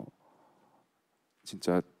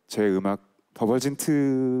진짜 제 음악,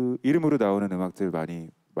 버벌진트 이름으로 나오는 음악들 많이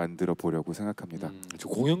만들어 보려고 생각합니다. 저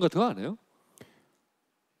공연 같은 거 안 해요?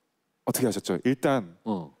 어떻게 하셨죠? 일단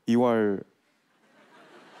 2월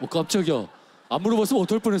깜짝이야. 안 물어봤으면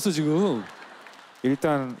어떨 뻔했어 지금.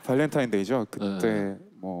 일단 발렌타인데이죠. 그때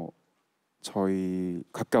뭐 저희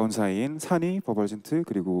가까운 사이인 산이, 버벌진트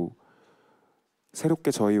그리고 새롭게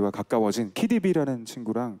저희와 가까워진 키디비라는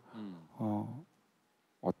친구랑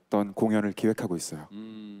어떤 공연을 기획하고 있어요.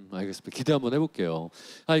 알겠습니다. 기대 한번 해볼게요.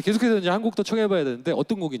 계속해서 이제 한 곡 더 청해봐야 되는데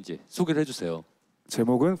어떤 곡인지 소개를 해주세요.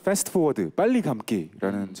 제목은 패스트 포워드, 빨리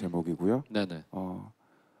감기라는 제목이고요. 네네.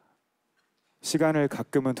 시간을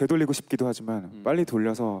가끔은 되돌리고 싶기도 하지만 빨리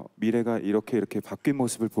돌려서 미래가 이렇게 바뀐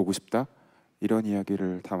모습을 보고 싶다 이런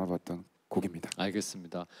이야기를 담아봤던 곡입니다.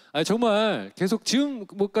 알겠습니다. 정말 계속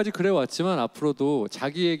지금까지 그래왔지만 앞으로도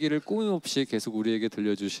자기 얘기를 꾸밈없이 계속 우리에게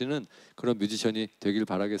들려주시는 그런 뮤지션이 되길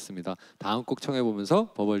바라겠습니다. 다음 곡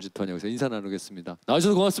청해보면서 버벌지트 여기서 인사 나누겠습니다.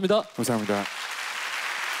 나와주셔서 고맙습니다. 감사합니다.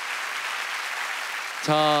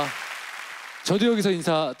 자, 저도 여기서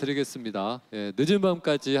인사드리겠습니다. 늦은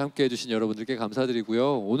밤까지 함께해 주신 여러분들께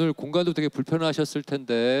감사드리고요. 오늘 공간도 되게 불편하셨을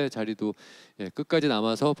텐데 자리도 끝까지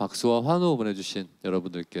남아서 박수와 환호 보내주신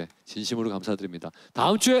여러분들께 진심으로 감사드립니다.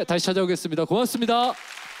 다음 주에 다시 찾아오겠습니다. 고맙습니다.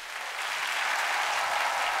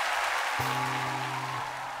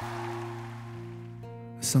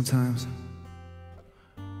 Sometimes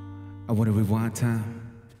I want to rewind time.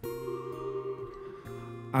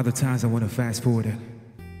 Other times I want to fast forward it.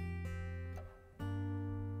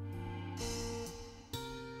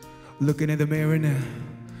 Looking in the mirror now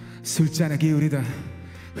술잔에 기울이다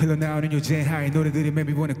흘러나오는 유재하의 노래들이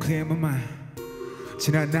made me wanna clear my mind.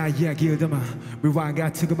 지난 나의 이야기를 담아 rewind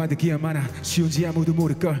같은 거 만들기야 많아 쉬운지 아무도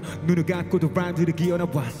모를걸 눈을 감고도 라임들을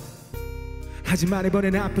기어나봐 하지만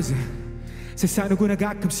이번엔 아프지 세상 누구나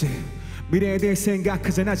가끔씩 미래에 대해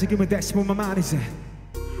생각하잖아 지금은 다시 보면 말이지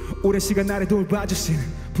오랜 시간 나를 돌봐주신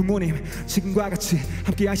부모님 지금과 같이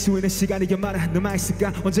함께 할 수 있는 시간이 얼마나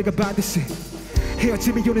남아있을까 언젠가 반드시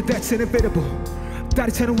헤어짐이 오는 대체는 bearable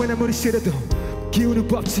따뜻한 왜 아무리 싫어도 기우는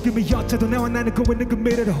법 지금이 어쩌도 나와 나는 고 있는 그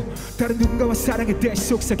미래로 다른 누군가와 사랑에 대해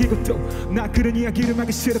속삭이고 또 나 그런 이야기를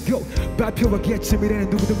하기 싫었고 발표하겠지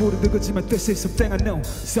미래는 누구도 모르는 거지만 this is something I know.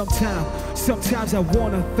 Sometimes I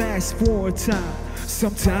wanna fast forward time.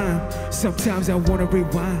 Sometimes I wanna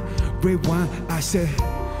rewind I say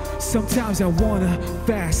Sometimes I wanna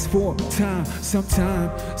fast forward time.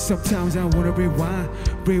 Sometimes I wanna rewind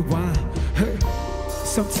hey.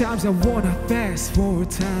 Sometimes I wanna fast forward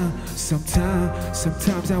time.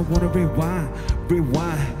 Sometimes I wanna rewind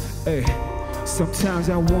hey. Sometimes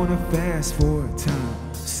I wanna fast forward time.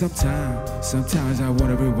 Sometimes I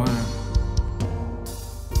wanna rewind.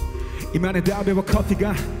 이만의 담배와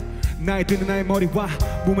커피가 나의 드는 나의 머리와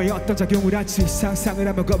몸에 어떤 작용을 할지 상상을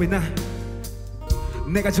하며 겁이 나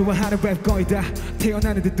내가 좋아하는 랩 거의 다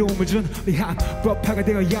태어나는 데 도움을 준 리합 법화가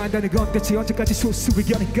되어야 한다는 건 대체 언제까지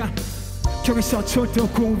소수의견인가 경에서 철도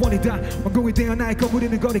공원이다 왕궁이 되어 나의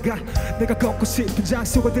거부리는 거리가 내가 걷고 싶은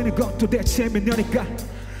장소가 되는 것도 대체 몇 년일까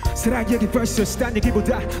사랑 얘기 vs 딴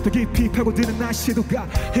얘기보다 더 깊이 파고드는 날 시도가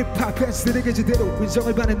힙합 팬스들에게 제대로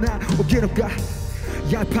인정을 받는 날 오기로 가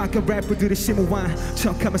얄팍한 래퍼들의 심오한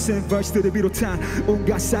척하면 쓴 verse들을 비롯한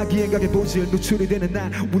온갖 사기 행각의 본질 노출이 되는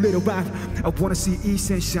날 We little rap I wanna see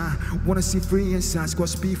east and shine Wanna see free and shine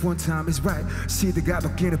Squash beef one time is right 시대가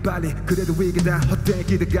바뀌는 빨리 그래도 이게 다 헛된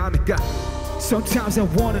기대감일까 Sometimes I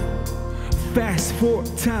wanna fast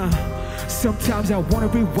forward time Sometimes I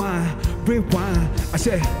wanna rewind I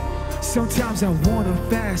say Sometimes I wanna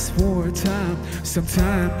fast forward time.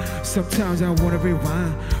 Sometimes I wanna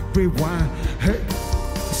rewind. Hey.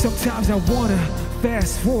 Sometimes I wanna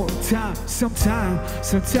fast forward time.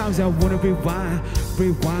 Sometimes I wanna rewind.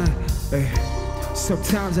 Hey.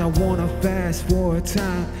 Sometimes I wanna fast forward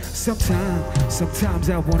time. Sometimes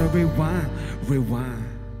I wanna rewind.